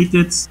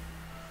mutilated,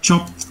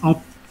 chopped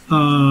up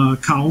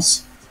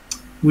cows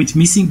with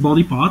missing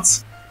body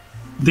parts.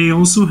 They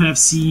also have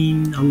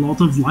seen a lot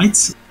of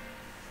lights,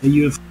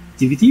 UFO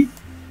activity,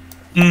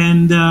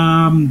 and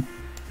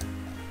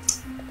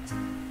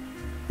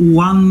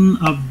one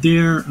of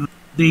their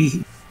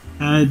they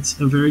had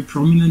a very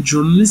prominent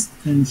journalist,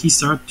 and he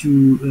started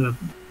to,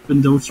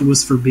 even though he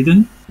was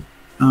forbidden,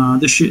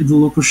 the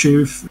local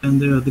sheriff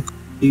and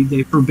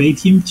they forbade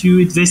him to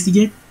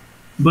investigate.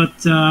 But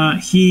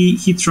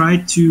he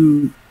tried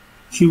to.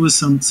 He was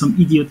some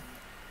idiot.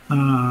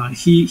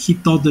 He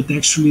thought that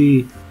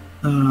actually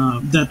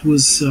that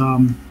was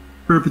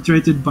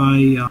perpetrated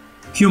by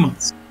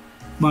humans,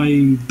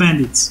 by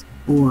bandits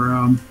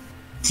or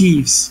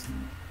thieves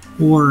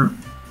or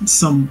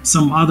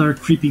some other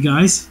creepy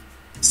guys.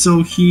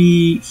 So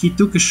he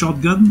took a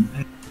shotgun,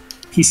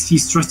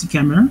 his trusty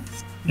camera,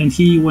 and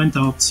he went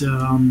out to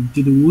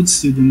the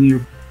woods, to the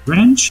near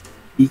ranch.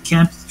 He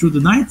camped through the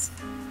night,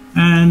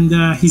 and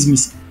he's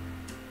missing.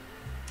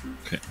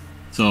 Okay,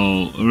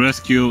 so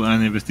rescue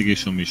and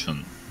investigation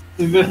mission.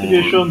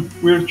 Investigation,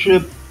 weird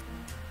shit.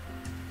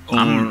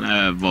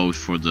 I'm vote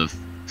for the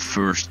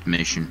first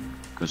mission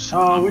because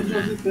which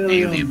was it?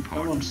 alien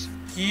parts,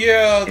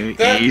 Yeah,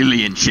 that...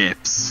 alien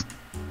ships.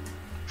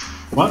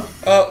 What?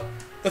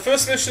 The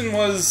first mission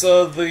was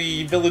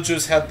the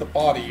villagers had the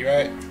body,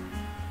 right?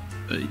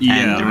 Yeah,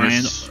 and there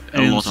was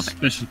a lot of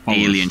special powers.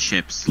 alien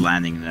ships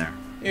landing there.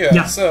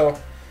 Yeah, so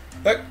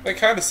that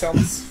kind of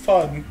sounds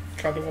fun.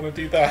 Kind of want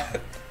to do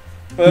that.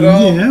 But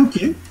yeah,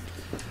 okay.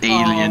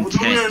 Alien the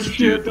weird test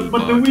shit, tube,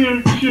 but the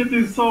weird shit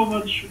is so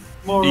much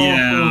more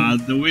Yeah,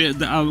 awesome. the weird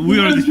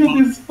Weird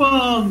shit is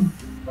fun.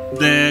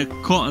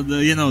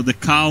 the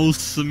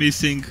cows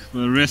missing,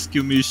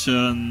 rescue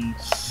mission.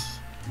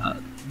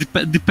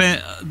 Depend.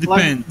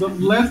 Like the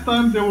last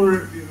time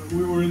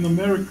we were in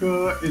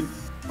America,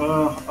 it's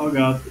oh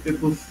god, it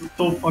was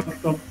so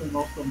fucked up and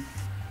awesome.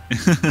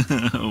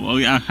 Well,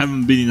 I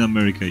haven't been in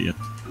America yet.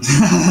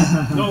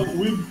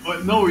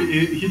 No,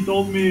 he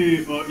told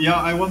me.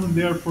 Yeah, I wasn't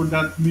there for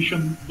that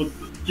mission, but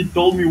he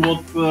told me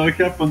what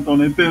happened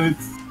on it, and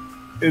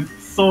it's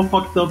so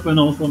fucked up and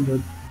awesome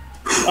that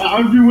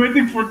I've been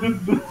waiting for the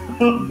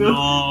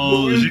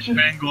No, weird shit.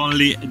 Zhipeng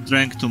only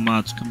drank too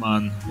much. Come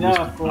on.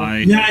 Yeah, of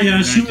course.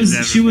 Yeah.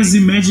 She was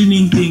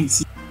imagining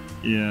things.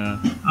 Yeah.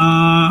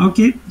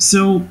 Okay,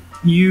 so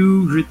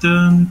you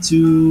return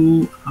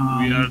to.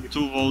 We are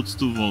two votes,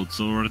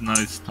 so right now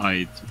it's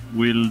tied.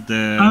 Will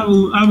the? I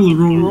will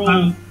roll.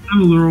 I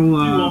will roll.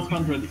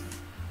 100.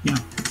 Yeah.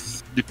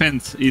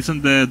 Depends.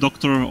 Isn't the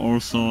doctor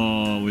also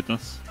with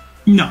us?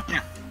 No.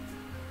 Yeah.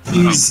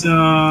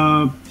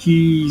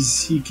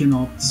 He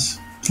cannot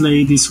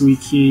play this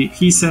week.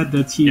 He said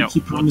that he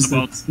promised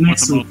that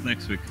next week. What about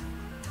next week?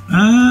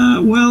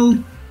 Well,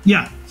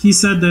 yeah. He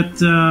said that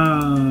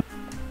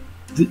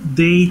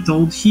they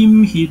told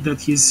him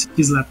that his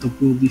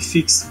laptop will be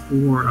fixed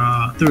for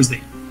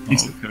Thursday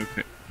next week.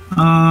 Okay.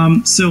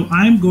 So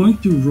I'm going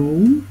to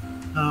roll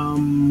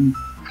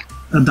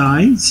a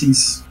die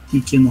since he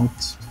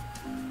cannot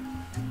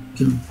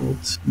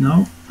vote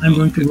now. I'm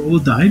going to roll a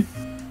die,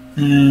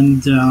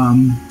 and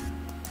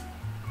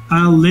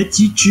I'll let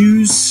you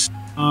choose.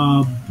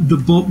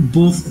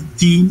 Both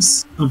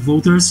teams of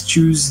voters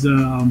choose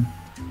the.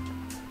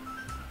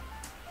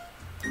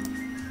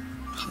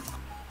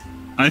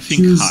 I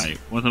think high.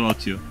 What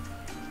about you?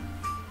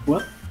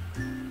 What?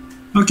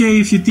 Okay,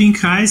 if you think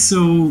high,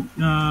 so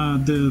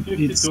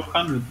 50 it's to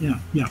 100.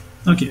 yeah.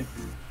 Okay.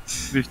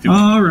 50.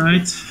 All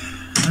right,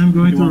 I'm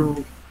going to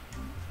roll.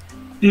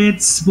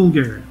 It's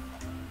Bulgaria.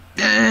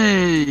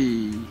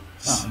 Yay!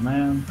 Oh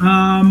man.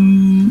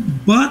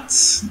 But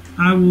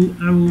I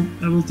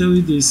will tell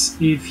you this: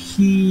 if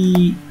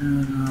he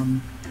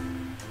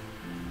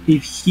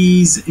if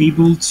he's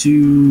able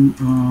to,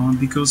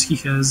 because he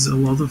has a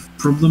lot of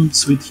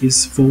problems with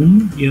his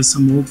phone. He has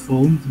some old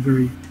phone,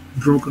 very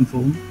broken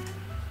phone.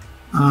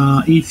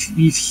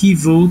 If he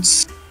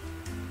votes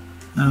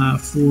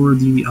for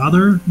the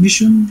other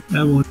mission,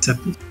 I will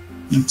accept it.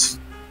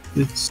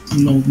 It's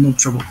no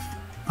trouble.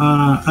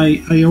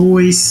 I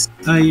always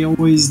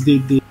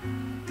did this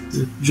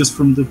just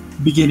from the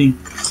beginning.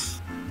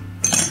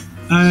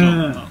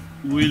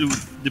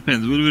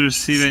 Depends. Will we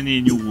receive any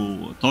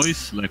new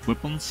toys like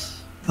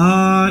weapons?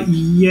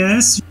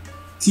 Yes, you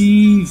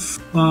receive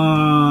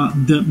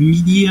the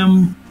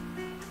medium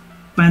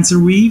panzer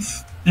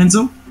weave,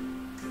 Enzo.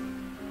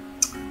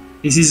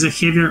 This is a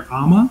heavier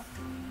armor.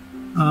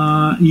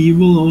 You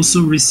will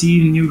also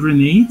receive new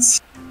grenades.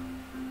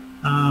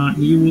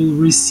 You will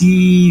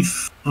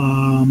receive,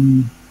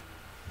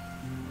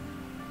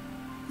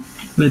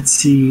 let's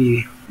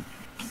see,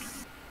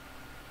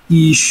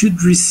 you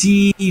should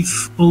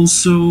receive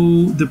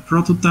also the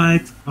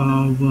prototype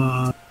of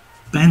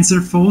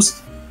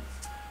Panzerfaust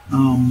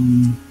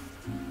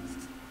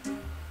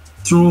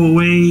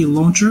throwaway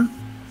launcher,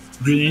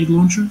 grenade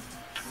launcher,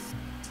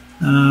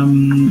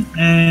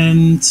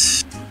 and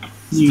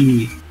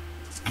yeah,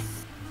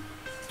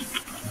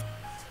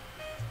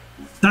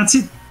 that's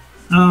it.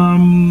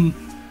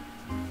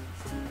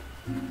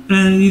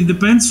 And it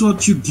depends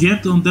what you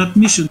get on that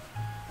mission.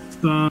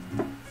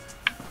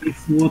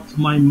 If what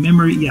my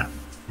memory, yeah,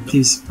 it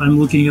is. I'm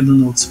looking at the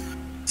notes.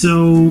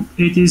 So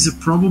it is a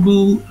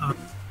probable,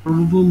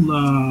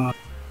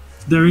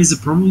 there is a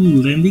probable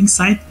landing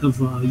site of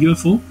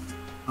UFO,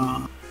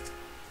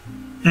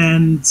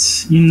 and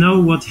you know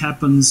what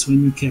happens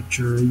when you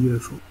capture a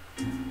UFO.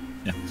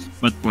 Yeah,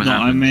 but no,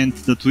 I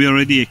meant that we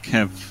already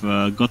have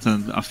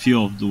gotten a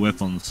few of the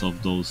weapons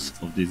of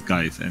these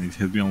guys, and it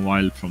has been a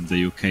while from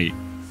the UK.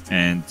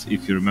 And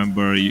if you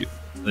remember, in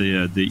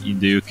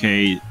the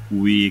UK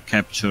we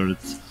captured,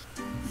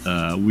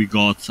 we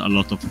got a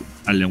lot of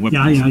alien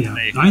weapons. Yeah.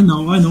 I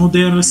know.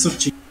 They are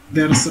researching.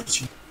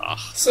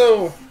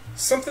 So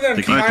something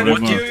I'm kind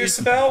of curious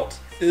about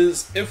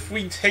is if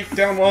we take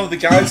down one of the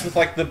guys with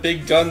like the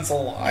big guns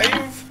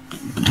alive,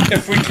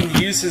 if we can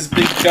use his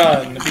big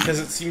gun, because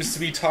it seems to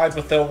be tied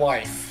with their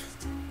life.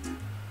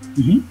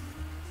 Mm-hmm.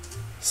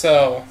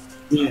 So...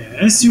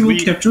 yes, you will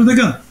capture the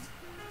gun.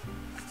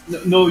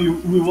 No,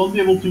 we won't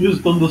be able to use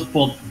it on the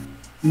spot.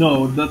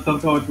 No, that's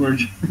not how it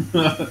works.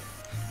 But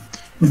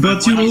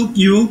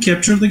you will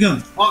capture the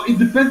gun. Oh, it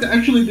depends.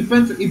 Actually, it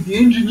depends if the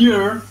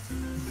engineer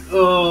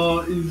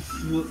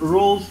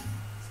rolls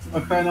a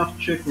high enough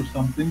check or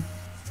something.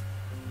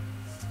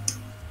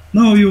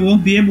 No, you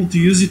won't be able to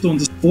use it on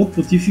the spot,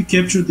 but if you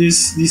capture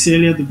this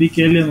alien, the big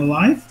alien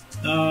alive,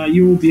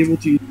 you will be able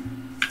to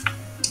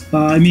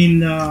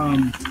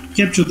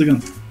capture the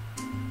gun.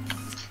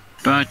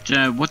 But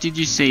what did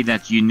you say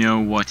that you know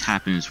what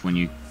happens when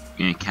you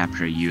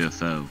capture a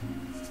UFO?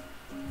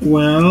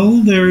 Well,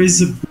 there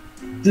is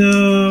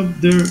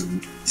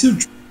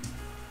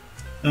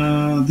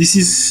this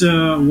is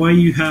why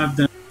you have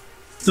the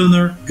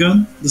stun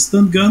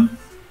gun,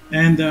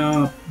 and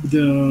the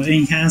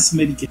enhanced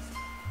medikit.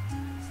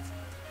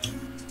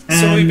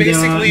 So we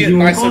basically had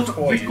nicer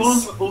toys.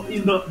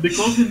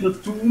 Because in the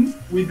tomb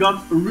we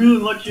got really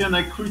lucky and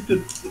I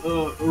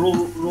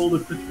rolled a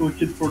critical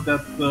hit for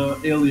that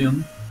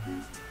alien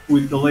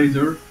with the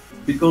laser,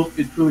 because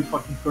it really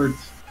fucking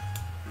hurts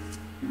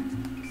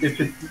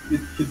if it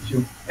hits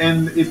you,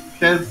 and it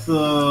has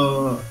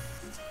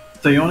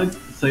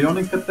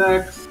psionic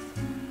attacks,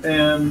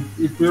 and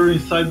if we're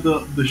inside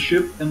the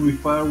ship and we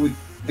fire with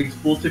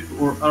explosive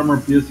or armor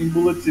piercing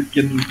bullets,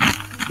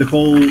 the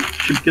whole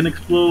ship can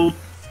explode.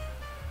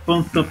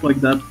 Fun stuff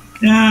like that.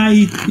 Yeah,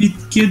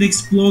 it can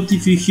explode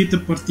if you hit a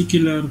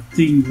particular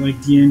thing,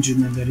 like the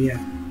engine and the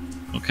reactor.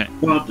 Okay.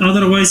 But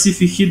otherwise, if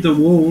you hit the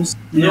walls,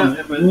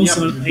 walls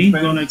ain't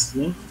gonna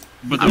explode.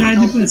 But yeah,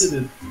 it depends.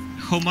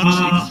 How much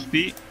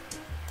XP?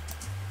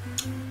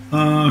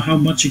 How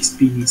much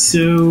XP?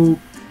 So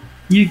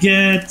you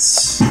get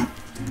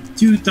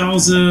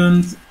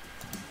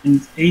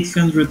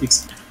 2,800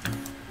 XP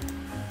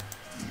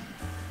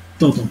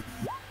total,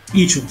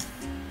 each one,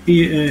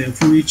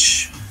 for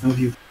each of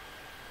you.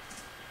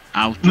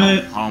 Out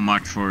of how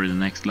much for the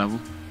next level?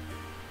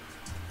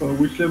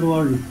 Which level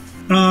are you?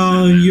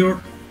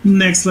 Your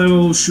next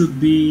level should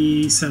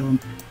be 7.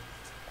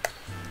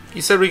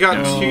 You said we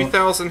got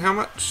 2,000. How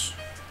much?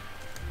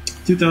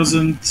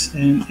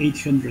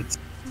 2,800.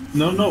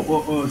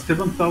 No.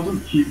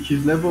 7,000.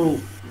 He's level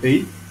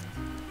 8.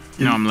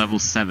 No, I'm level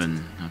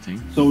 7, I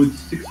think. So it's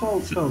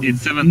 6,000.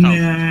 It's 7,000.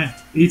 Nah,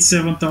 it's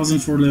 7,000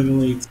 for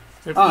level 8.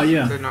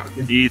 Yeah.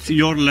 It's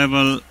your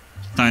level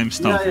times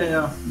 1,000.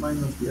 Yeah.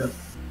 Minus, yeah.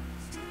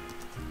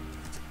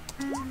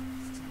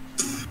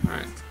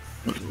 Alright.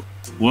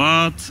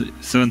 What?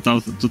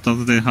 7,000,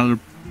 2,800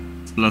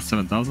 plus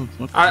 7,000?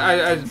 What?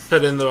 I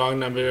put in the wrong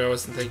number. I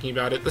wasn't thinking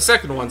about it. The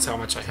second one's how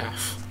much I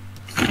have.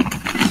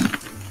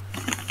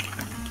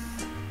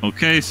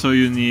 Okay, so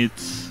you need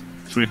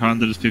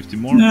 350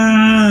 more?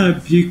 Nah,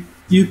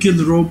 you can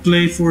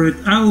roleplay for it.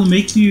 I will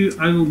make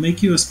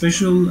you a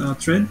special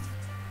thread.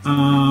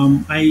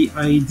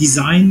 I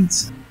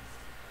designed.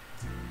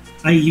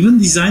 I even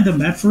designed a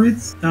map for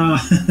it.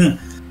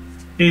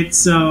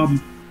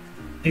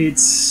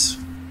 It's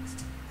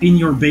in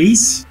your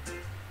base.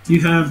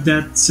 You have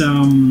that.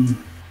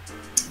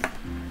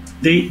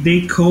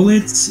 They call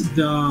it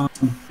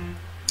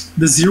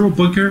the zero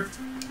bunker.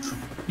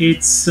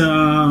 It's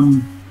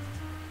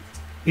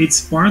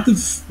part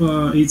of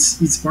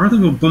it's part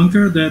of a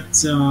bunker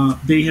that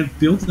they have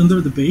built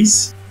under the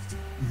base,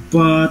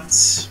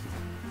 but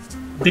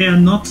they are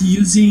not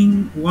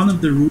using one of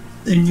the roofs,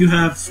 and you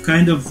have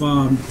kind of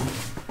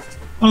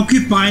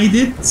occupied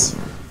it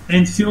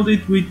and filled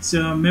it with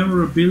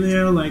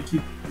memorabilia, like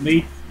you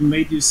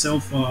made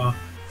yourself a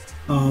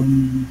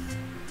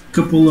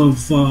couple of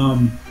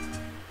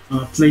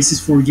places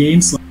for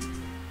games, like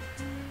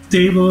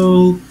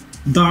table,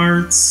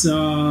 darts,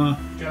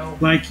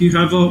 like you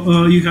have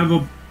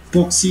a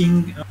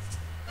boxing,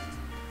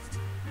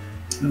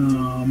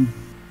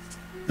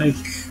 like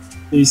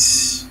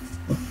this.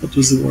 What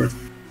was the word?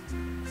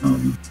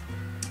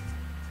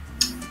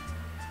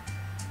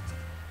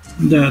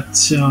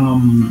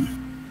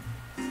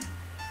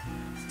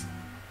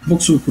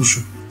 Boxu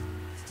kurşu.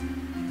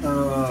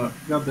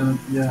 God damn it,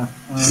 yeah.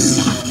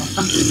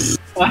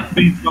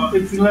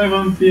 It's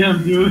 11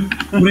 p.m., dude.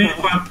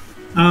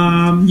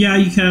 Yeah,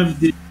 you have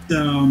this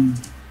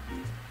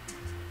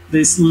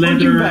this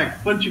leather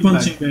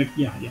punching bag.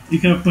 Yeah, you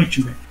have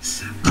punching bag.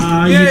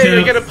 Yeah,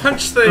 you gotta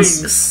punch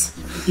things.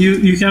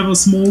 You have a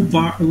small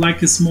bar,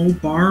 like a small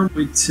bar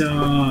with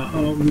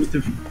a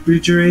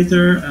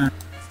refrigerator and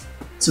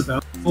it's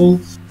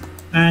available,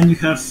 and you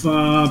have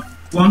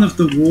one of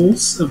the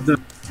walls of the.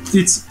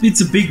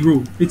 It's a big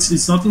room.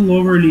 It's not a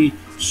overly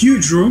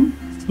huge room,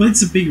 but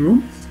it's a big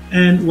room,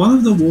 and one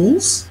of the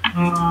walls,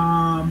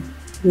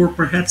 or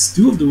perhaps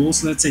two of the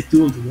walls. Let's say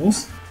two of the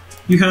walls.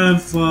 You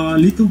have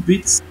little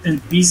bits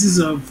and pieces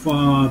of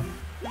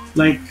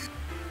like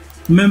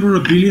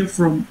memorabilia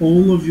from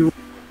all of your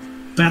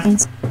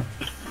battles.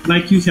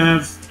 Like you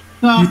have,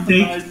 you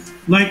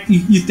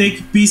take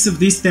a piece of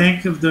this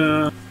tank of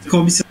the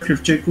Commissar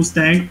Kravchenko's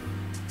tank.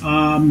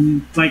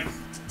 Like,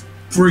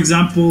 for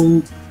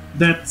example,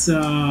 that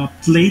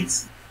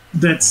plate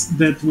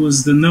that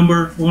was the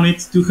number on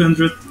it,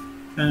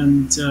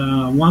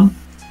 201.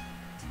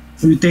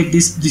 So you take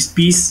this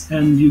piece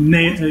and you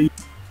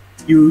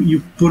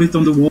put it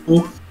on the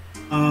wall.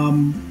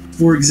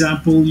 For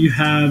example, you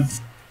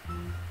have,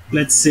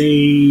 let's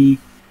say,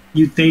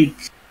 you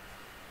take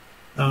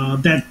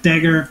that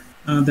dagger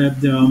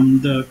that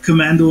the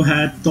commando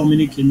had,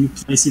 Dominick, and you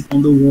place it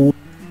on the wall.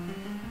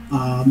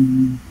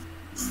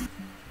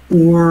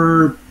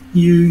 Or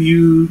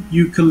you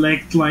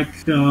collect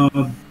like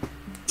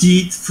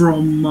teeth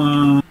from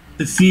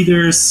the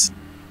feeders,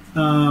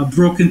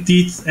 broken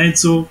teeth, and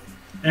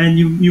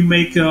you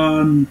make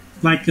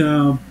like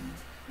a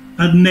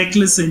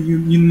necklace, and you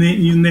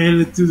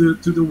nail it to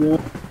the wall.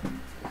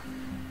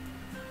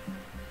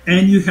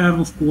 And you have,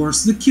 of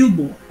course, the kill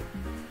board.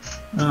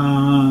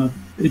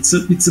 It's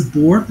a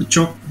board, a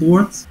chalk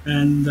board,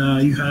 and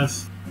you have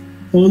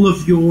all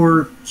of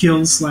your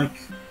kills,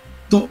 like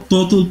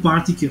total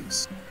party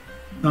kills,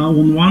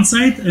 on one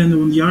side, and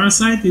on the other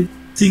side it's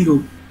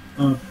single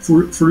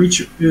for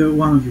each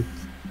one of you.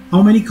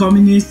 How many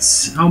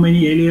communists? How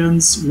many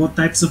aliens? What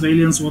types of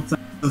aliens? What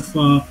types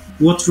of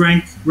what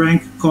rank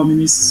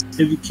communists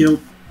have you killed?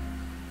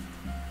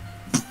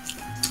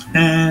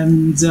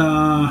 And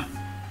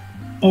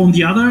on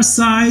the other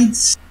side,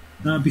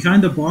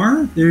 behind the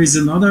bar, there is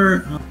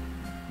another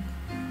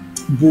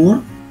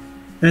board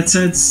that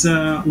says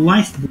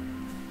life board,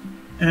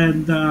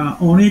 and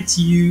on it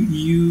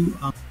you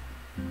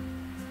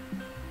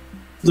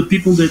the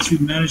people that you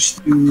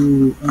managed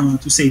to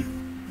save.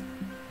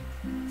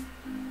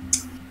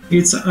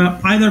 It's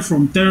either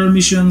from terror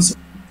missions,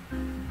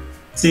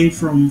 save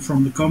from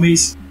the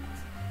commies.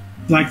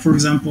 Like, for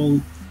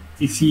example,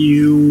 if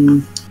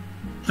you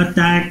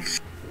attack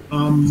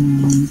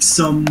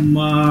some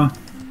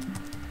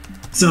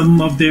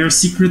of their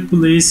secret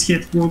police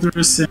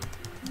headquarters, and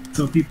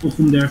the people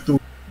whom they're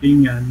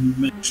torturing, and you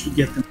manage to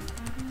get them.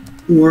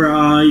 Or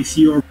if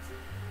you're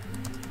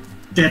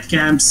death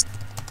camps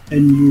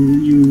and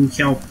you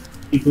help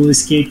people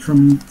escape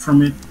from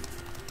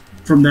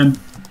them.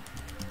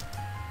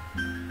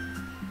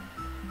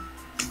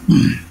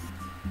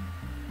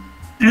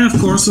 And of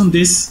course, on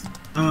this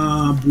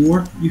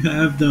board you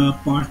have the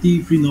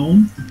party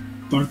renown.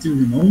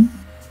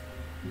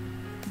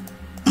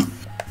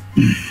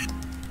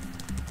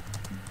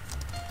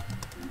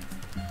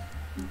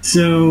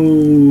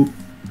 So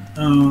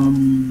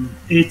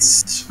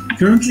it's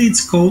currently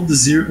called the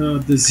zero,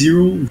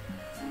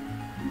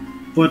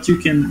 but you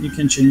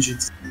can change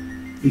it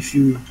if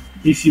you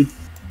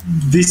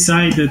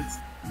decide that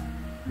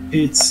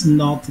it's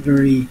not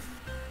very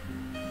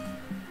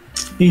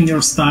in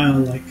your style.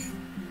 Like,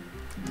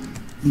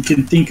 you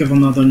can think of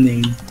another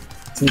name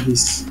for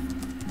this.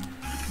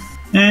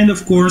 And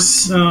of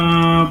course,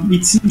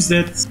 it seems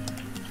that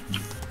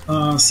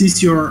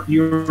since you're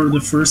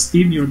the first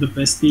team, you're the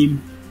best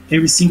team.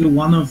 Every single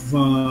one of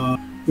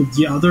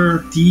the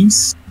other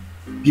teams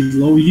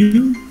below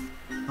you,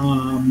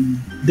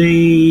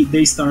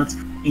 they start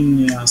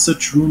creating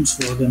such rooms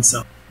for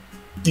themselves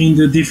in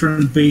the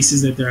different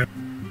bases that they're.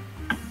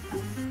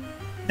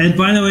 And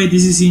by the way,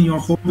 this is in your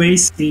home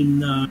base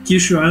in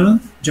Kyushu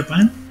Island,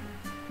 Japan.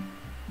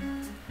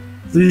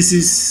 This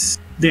is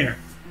there.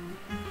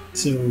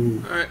 So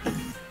Alright.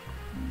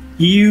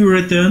 you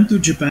return to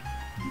Japan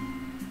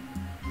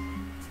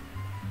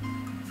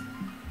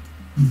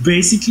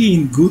basically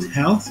in good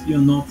health. You're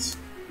not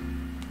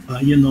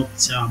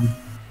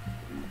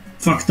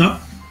fucked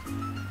up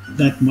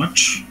that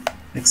much,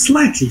 like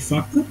slightly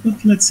fucked up,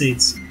 but let's say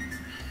it's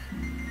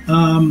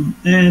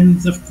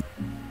and of course,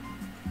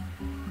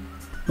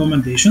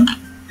 commendation.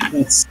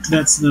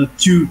 That's the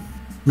 2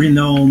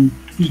 renown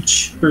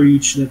each per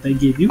each that I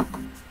gave you.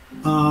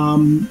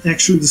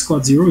 Actually, the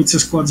Squad Zero, it's a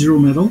Squad Zero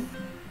medal,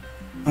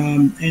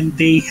 and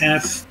they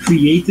have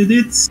created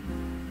it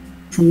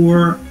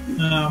for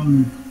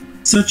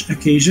such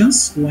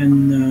occasions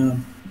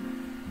when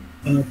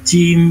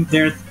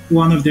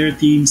one of their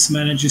teams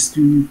manages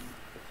to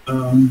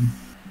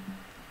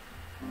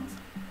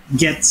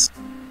get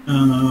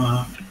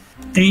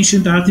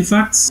ancient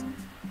artifacts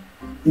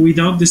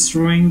without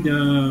destroying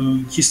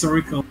the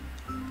historical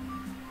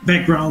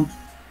background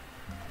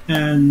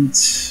and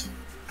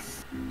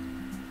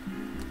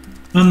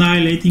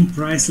annihilating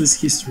priceless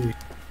history.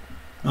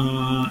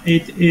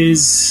 It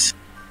is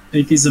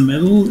a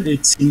medal.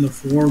 It's in the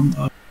form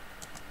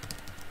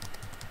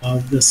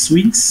of the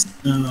Sphinx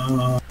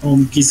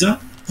on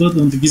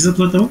the Giza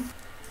Plateau,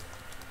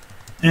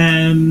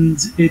 and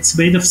it's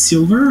made of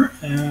silver.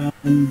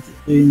 And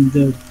in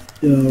the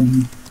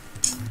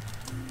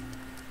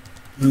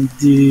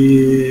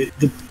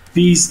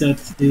piece that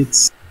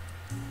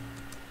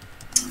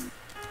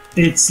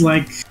it's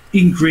like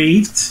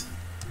engraved.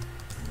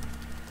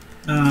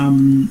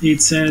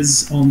 It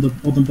says on the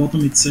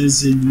bottom. It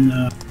says in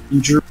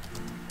German,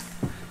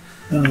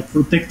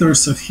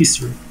 "Protectors of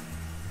History."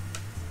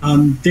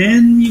 And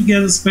then you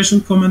get a special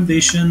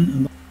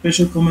commendation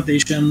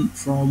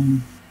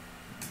from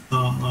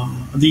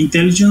the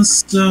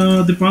intelligence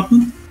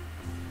department.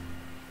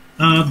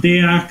 They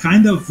are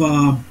kind of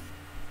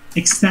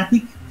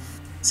ecstatic,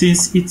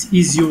 since it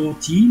is your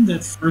team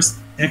that first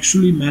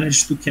actually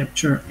managed to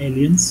capture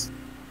aliens.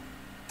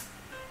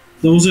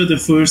 Those are the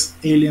first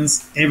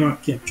aliens ever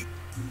captured.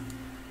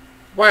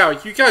 Wow,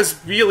 you guys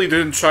really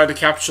didn't try to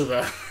capture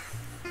that.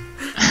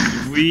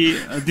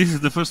 This is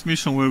the first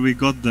mission where we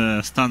got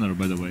the stunner,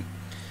 by the way.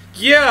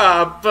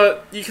 Yeah,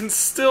 but you can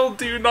still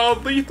do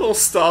non-lethal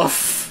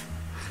stuff.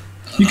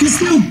 You can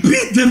still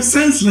beat them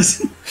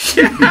senseless.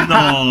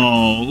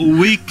 No,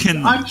 we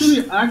can.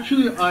 Actually,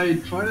 I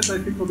tried it. I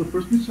think on the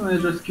first mission, I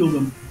just killed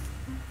them.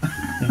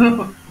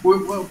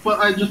 But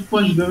I just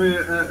punched them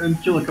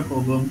and killed a couple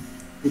of them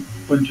with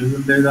punches,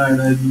 and they died.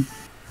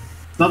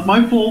 It's not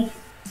my fault.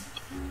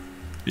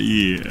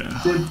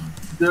 Yeah.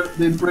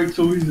 They break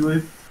so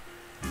easily.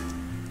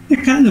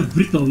 They're kind of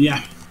brittle,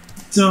 yeah.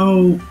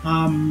 So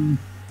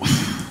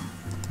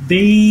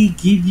they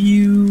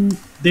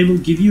will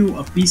give you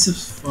a piece of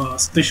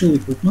special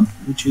equipment,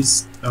 which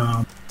is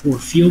for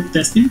field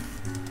testing.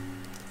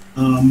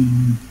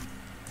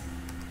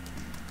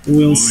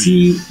 We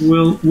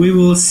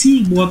will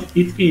see what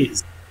it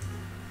is.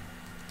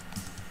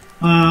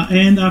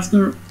 And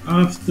after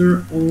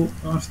all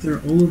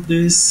of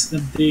this,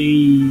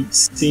 they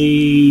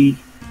say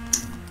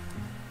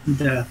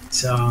that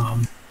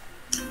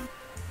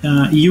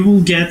you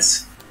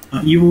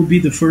will be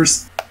the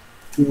first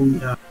to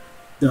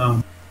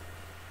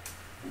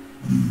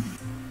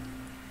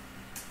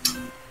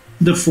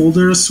the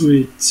folders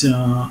with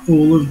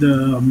all of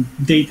the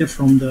data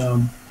from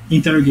the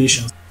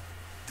interrogations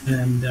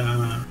and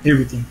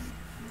everything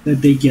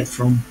that they get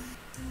from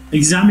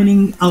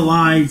examining a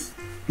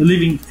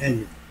living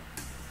alien.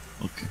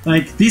 Okay.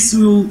 Like this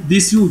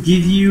will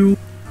give you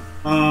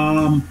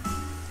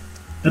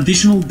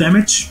additional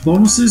damage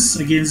bonuses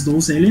against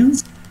those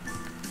aliens,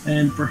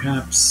 and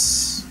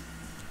perhaps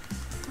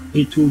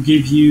it will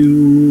give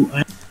you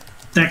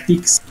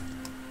tactics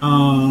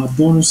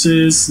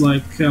bonuses,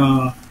 like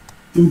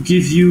will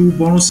give you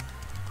bonus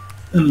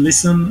and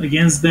listen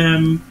against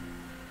them.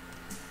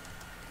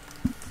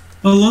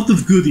 A lot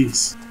of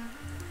goodies.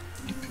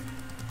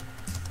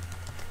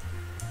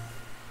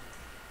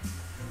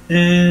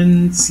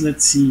 And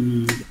let's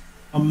see.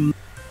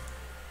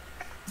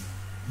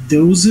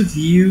 Those of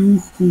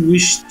you who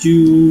wish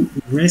to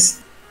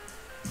rest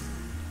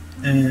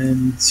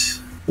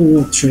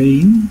or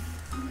train,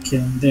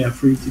 they are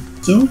free to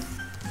do so.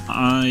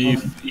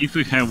 If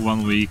we have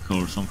 1 week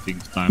or something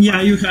time.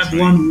 Yeah, you have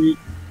 1 week.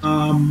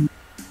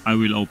 I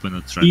will open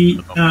a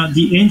train.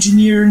 The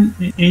engineering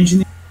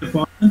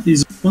department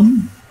is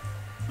open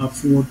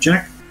for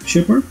Jack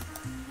Shepard.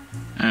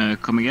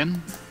 Come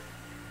again?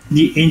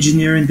 The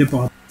engineering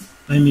department.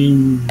 I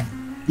mean,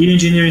 the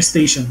engineering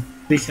station.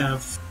 They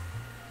have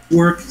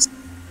worked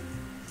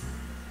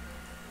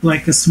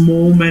like a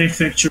small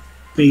manufacturer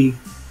pay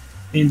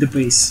in the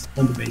base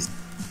on the base.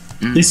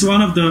 This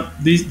one of the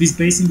this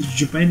base in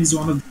Japan is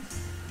one of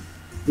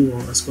the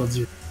 4 squad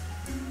 0.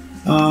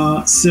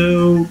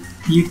 So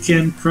you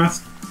can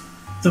craft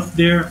stuff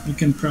there. You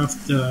can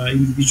craft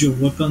individual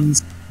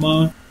weapons,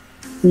 or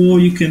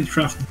you can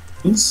craft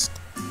vehicles.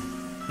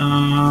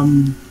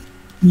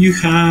 You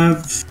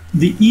have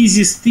the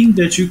easiest thing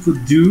that you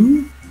could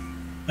do,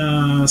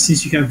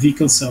 since you have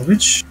vehicle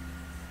salvage,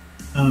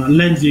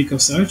 land vehicle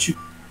salvage. You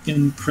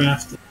can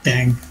craft a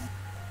tank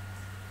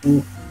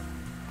or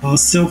a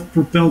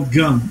self-propelled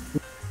gun.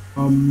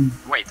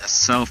 Wait, a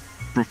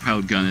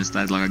self-propelled gun, is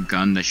that like a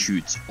gun that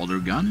shoots other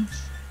guns?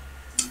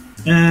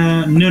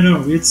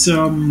 No, it's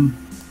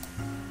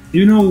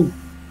you know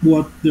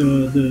what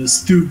the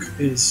Stug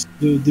is,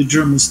 the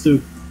German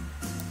Stug.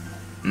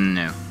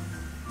 No.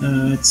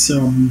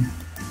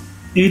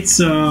 It's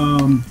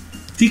a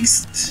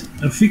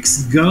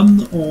fixed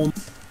gun on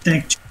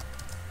tank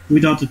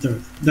without a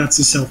turret. That's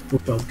a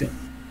self-propelled gun.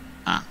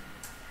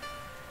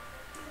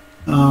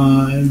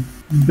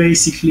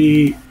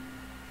 Basically,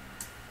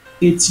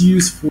 it's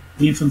used for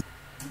infantry.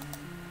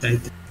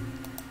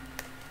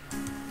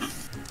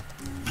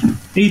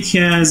 It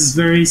has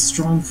very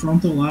strong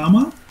frontal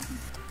armor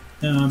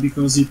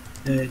because it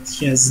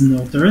has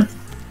no turret.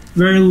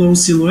 Very low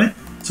silhouette,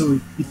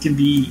 so it can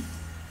be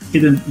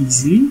hidden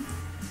easily.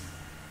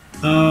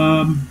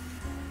 Or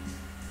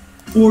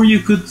you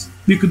could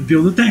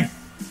build a tank,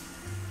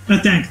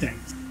 like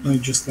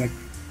just like.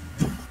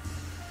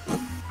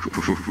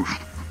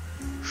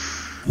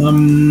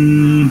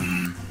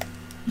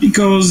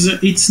 Because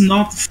it's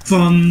not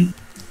fun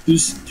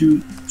just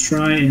to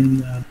try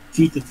and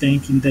defeat a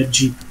tank in that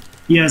jeep.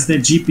 Yes, that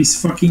jeep is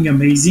fucking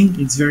amazing.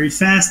 It's very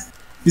fast.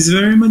 It's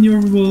very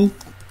maneuverable.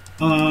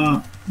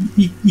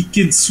 It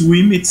can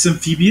swim. It's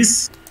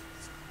amphibious.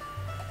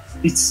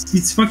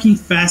 It's fucking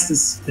fast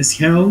as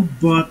hell,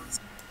 but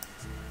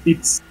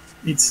it's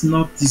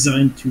not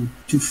designed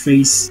to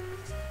face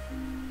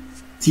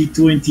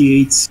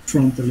T-28s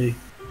frontally.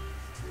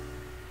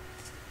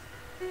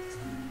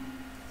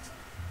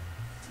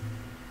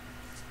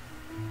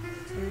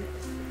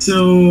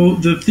 So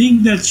the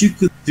thing that you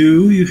could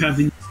do, you have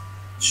in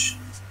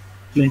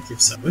plenty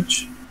of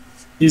salvage,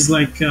 is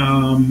like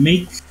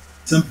make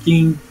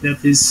something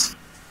that is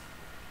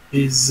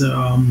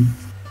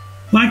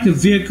like a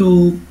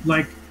vehicle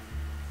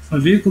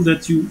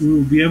that you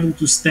will be able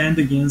to stand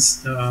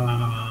against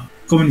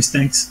communist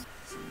tanks,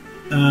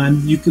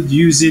 and you could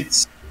use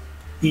it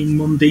in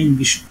mundane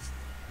mission.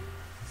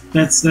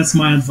 That's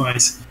my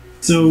advice.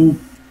 So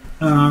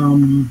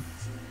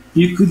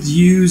you could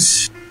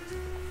use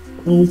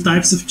all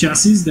types of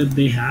chassis that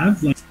they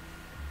have, like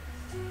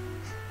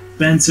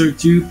Panzer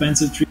II,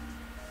 Panzer III.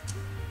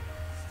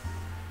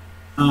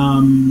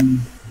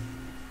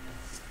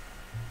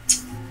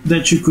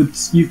 That you could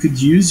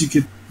use, you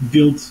could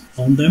build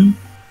on them.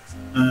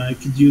 You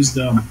could use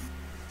the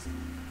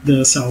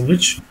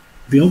salvage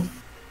build.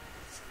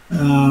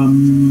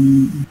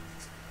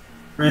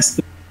 Rest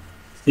of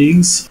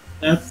things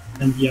that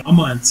and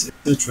Yama and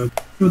etc.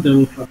 They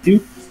will help you.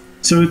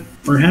 So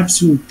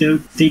perhaps will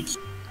take.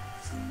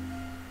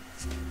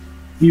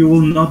 You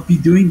will not be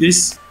doing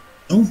this.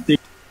 Don't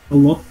take a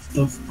lot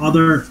of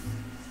other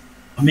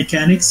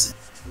mechanics.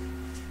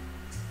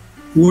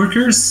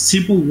 Workers,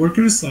 simple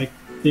workers, like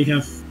they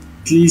have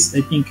at least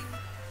I think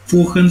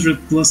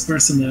 400 plus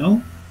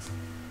personnel,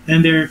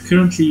 and they're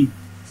currently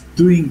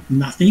doing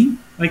nothing.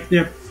 Like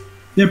they're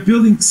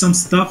building some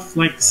stuff,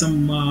 like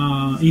some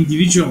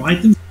individual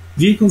items,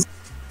 vehicles.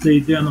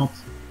 They are not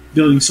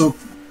building. So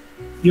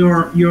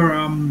you're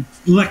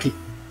lucky.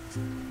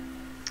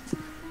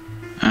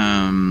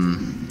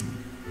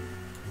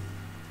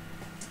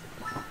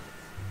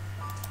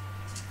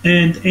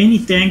 And any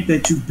tank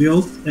that you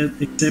build,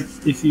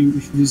 except if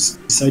you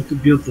decide to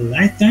build a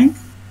light tank,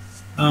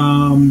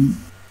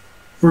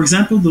 for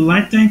example, the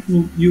light tank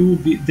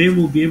they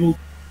will be able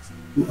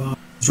to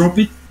drop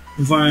it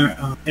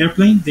via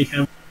airplane. They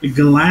have a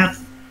Galat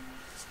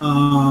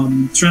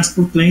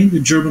transport plane, the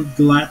German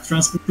Galat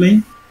transport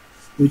plane,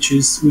 which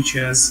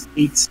has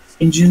 8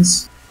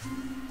 engines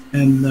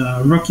and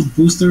rocket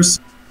boosters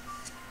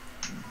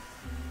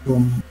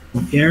from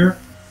air.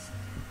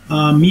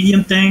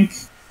 Medium tank.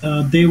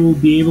 They will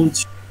be able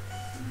to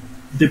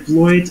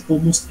deploy it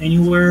almost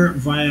anywhere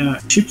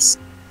via ships.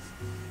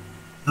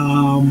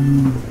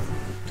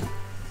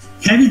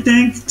 Heavy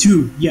tank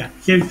too,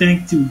 heavy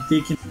tank too.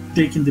 They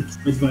can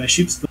deploy it via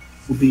ships, but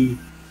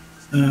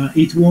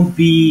it won't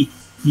be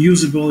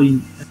usable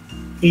in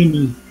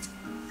any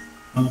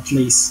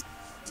place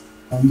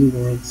on the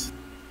world.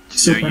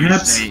 So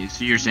perhaps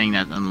you're saying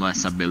that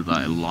unless I build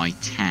a light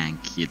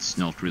tank, it's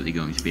not really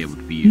going to be able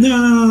to be used.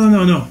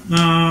 No.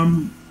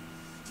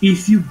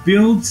 If you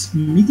build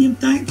medium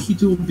tank,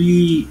 it will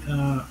be,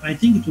 I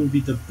think it will be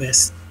the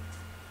best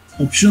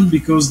option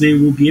because they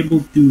will be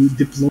able to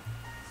deploy,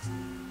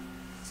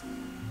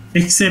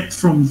 except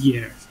from the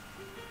air.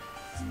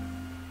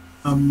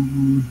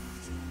 And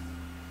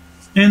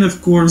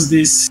of course,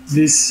 this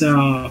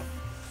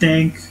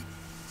tank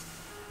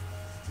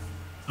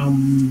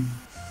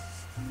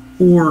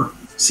or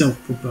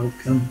self-propelled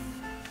can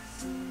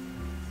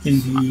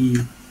be.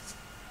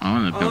 I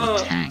want to build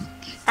a tank.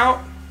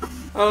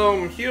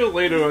 Here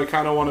later, I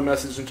kind of want to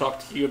message and talk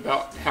to you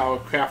about how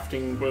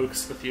crafting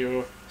works with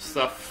your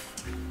stuff.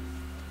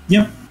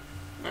 Yep.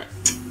 Alright.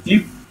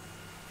 Yep.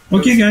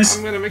 Okay, guys.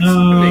 I'm gonna make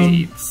some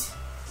grenades.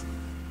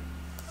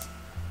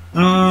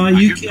 I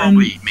You could can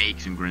probably make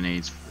some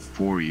grenades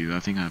for you. I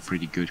think I have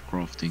pretty good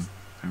crafting.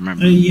 I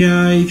remember.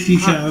 yeah, if you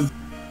have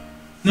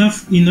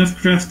enough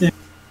craft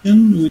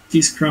ammunition with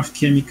this craft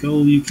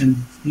chemical, you can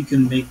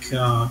make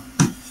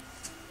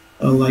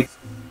like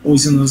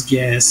poisonous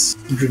gas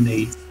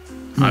grenade.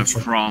 I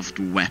craft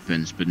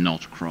weapons, but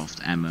not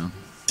craft ammo.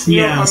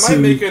 Yeah, I so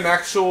might make an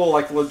actual,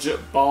 like,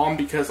 legit bomb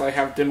because I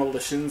have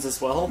demolitions as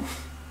well.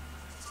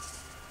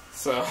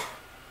 So.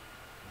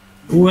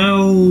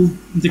 well,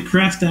 the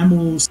craft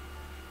ammo.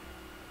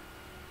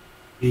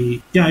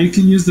 Yeah, you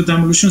can use the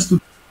demolitions to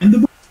defend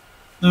the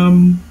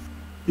bomb.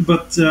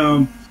 But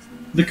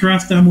the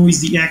craft ammo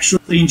is the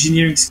actual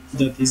engineering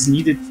skill that is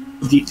needed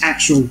for the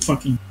actual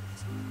fucking.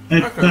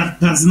 Okay. That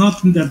does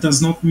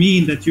not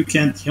mean that you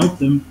can't help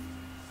them.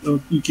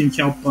 You can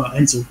help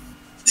Enzo.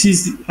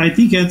 I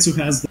think Enzo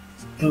has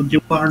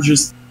the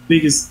largest,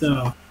 biggest,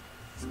 the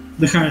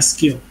highest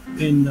skill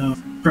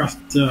in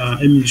craft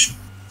ammunition.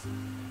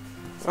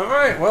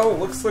 Alright, well,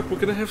 looks like we're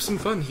gonna have some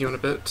fun here in a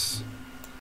bit.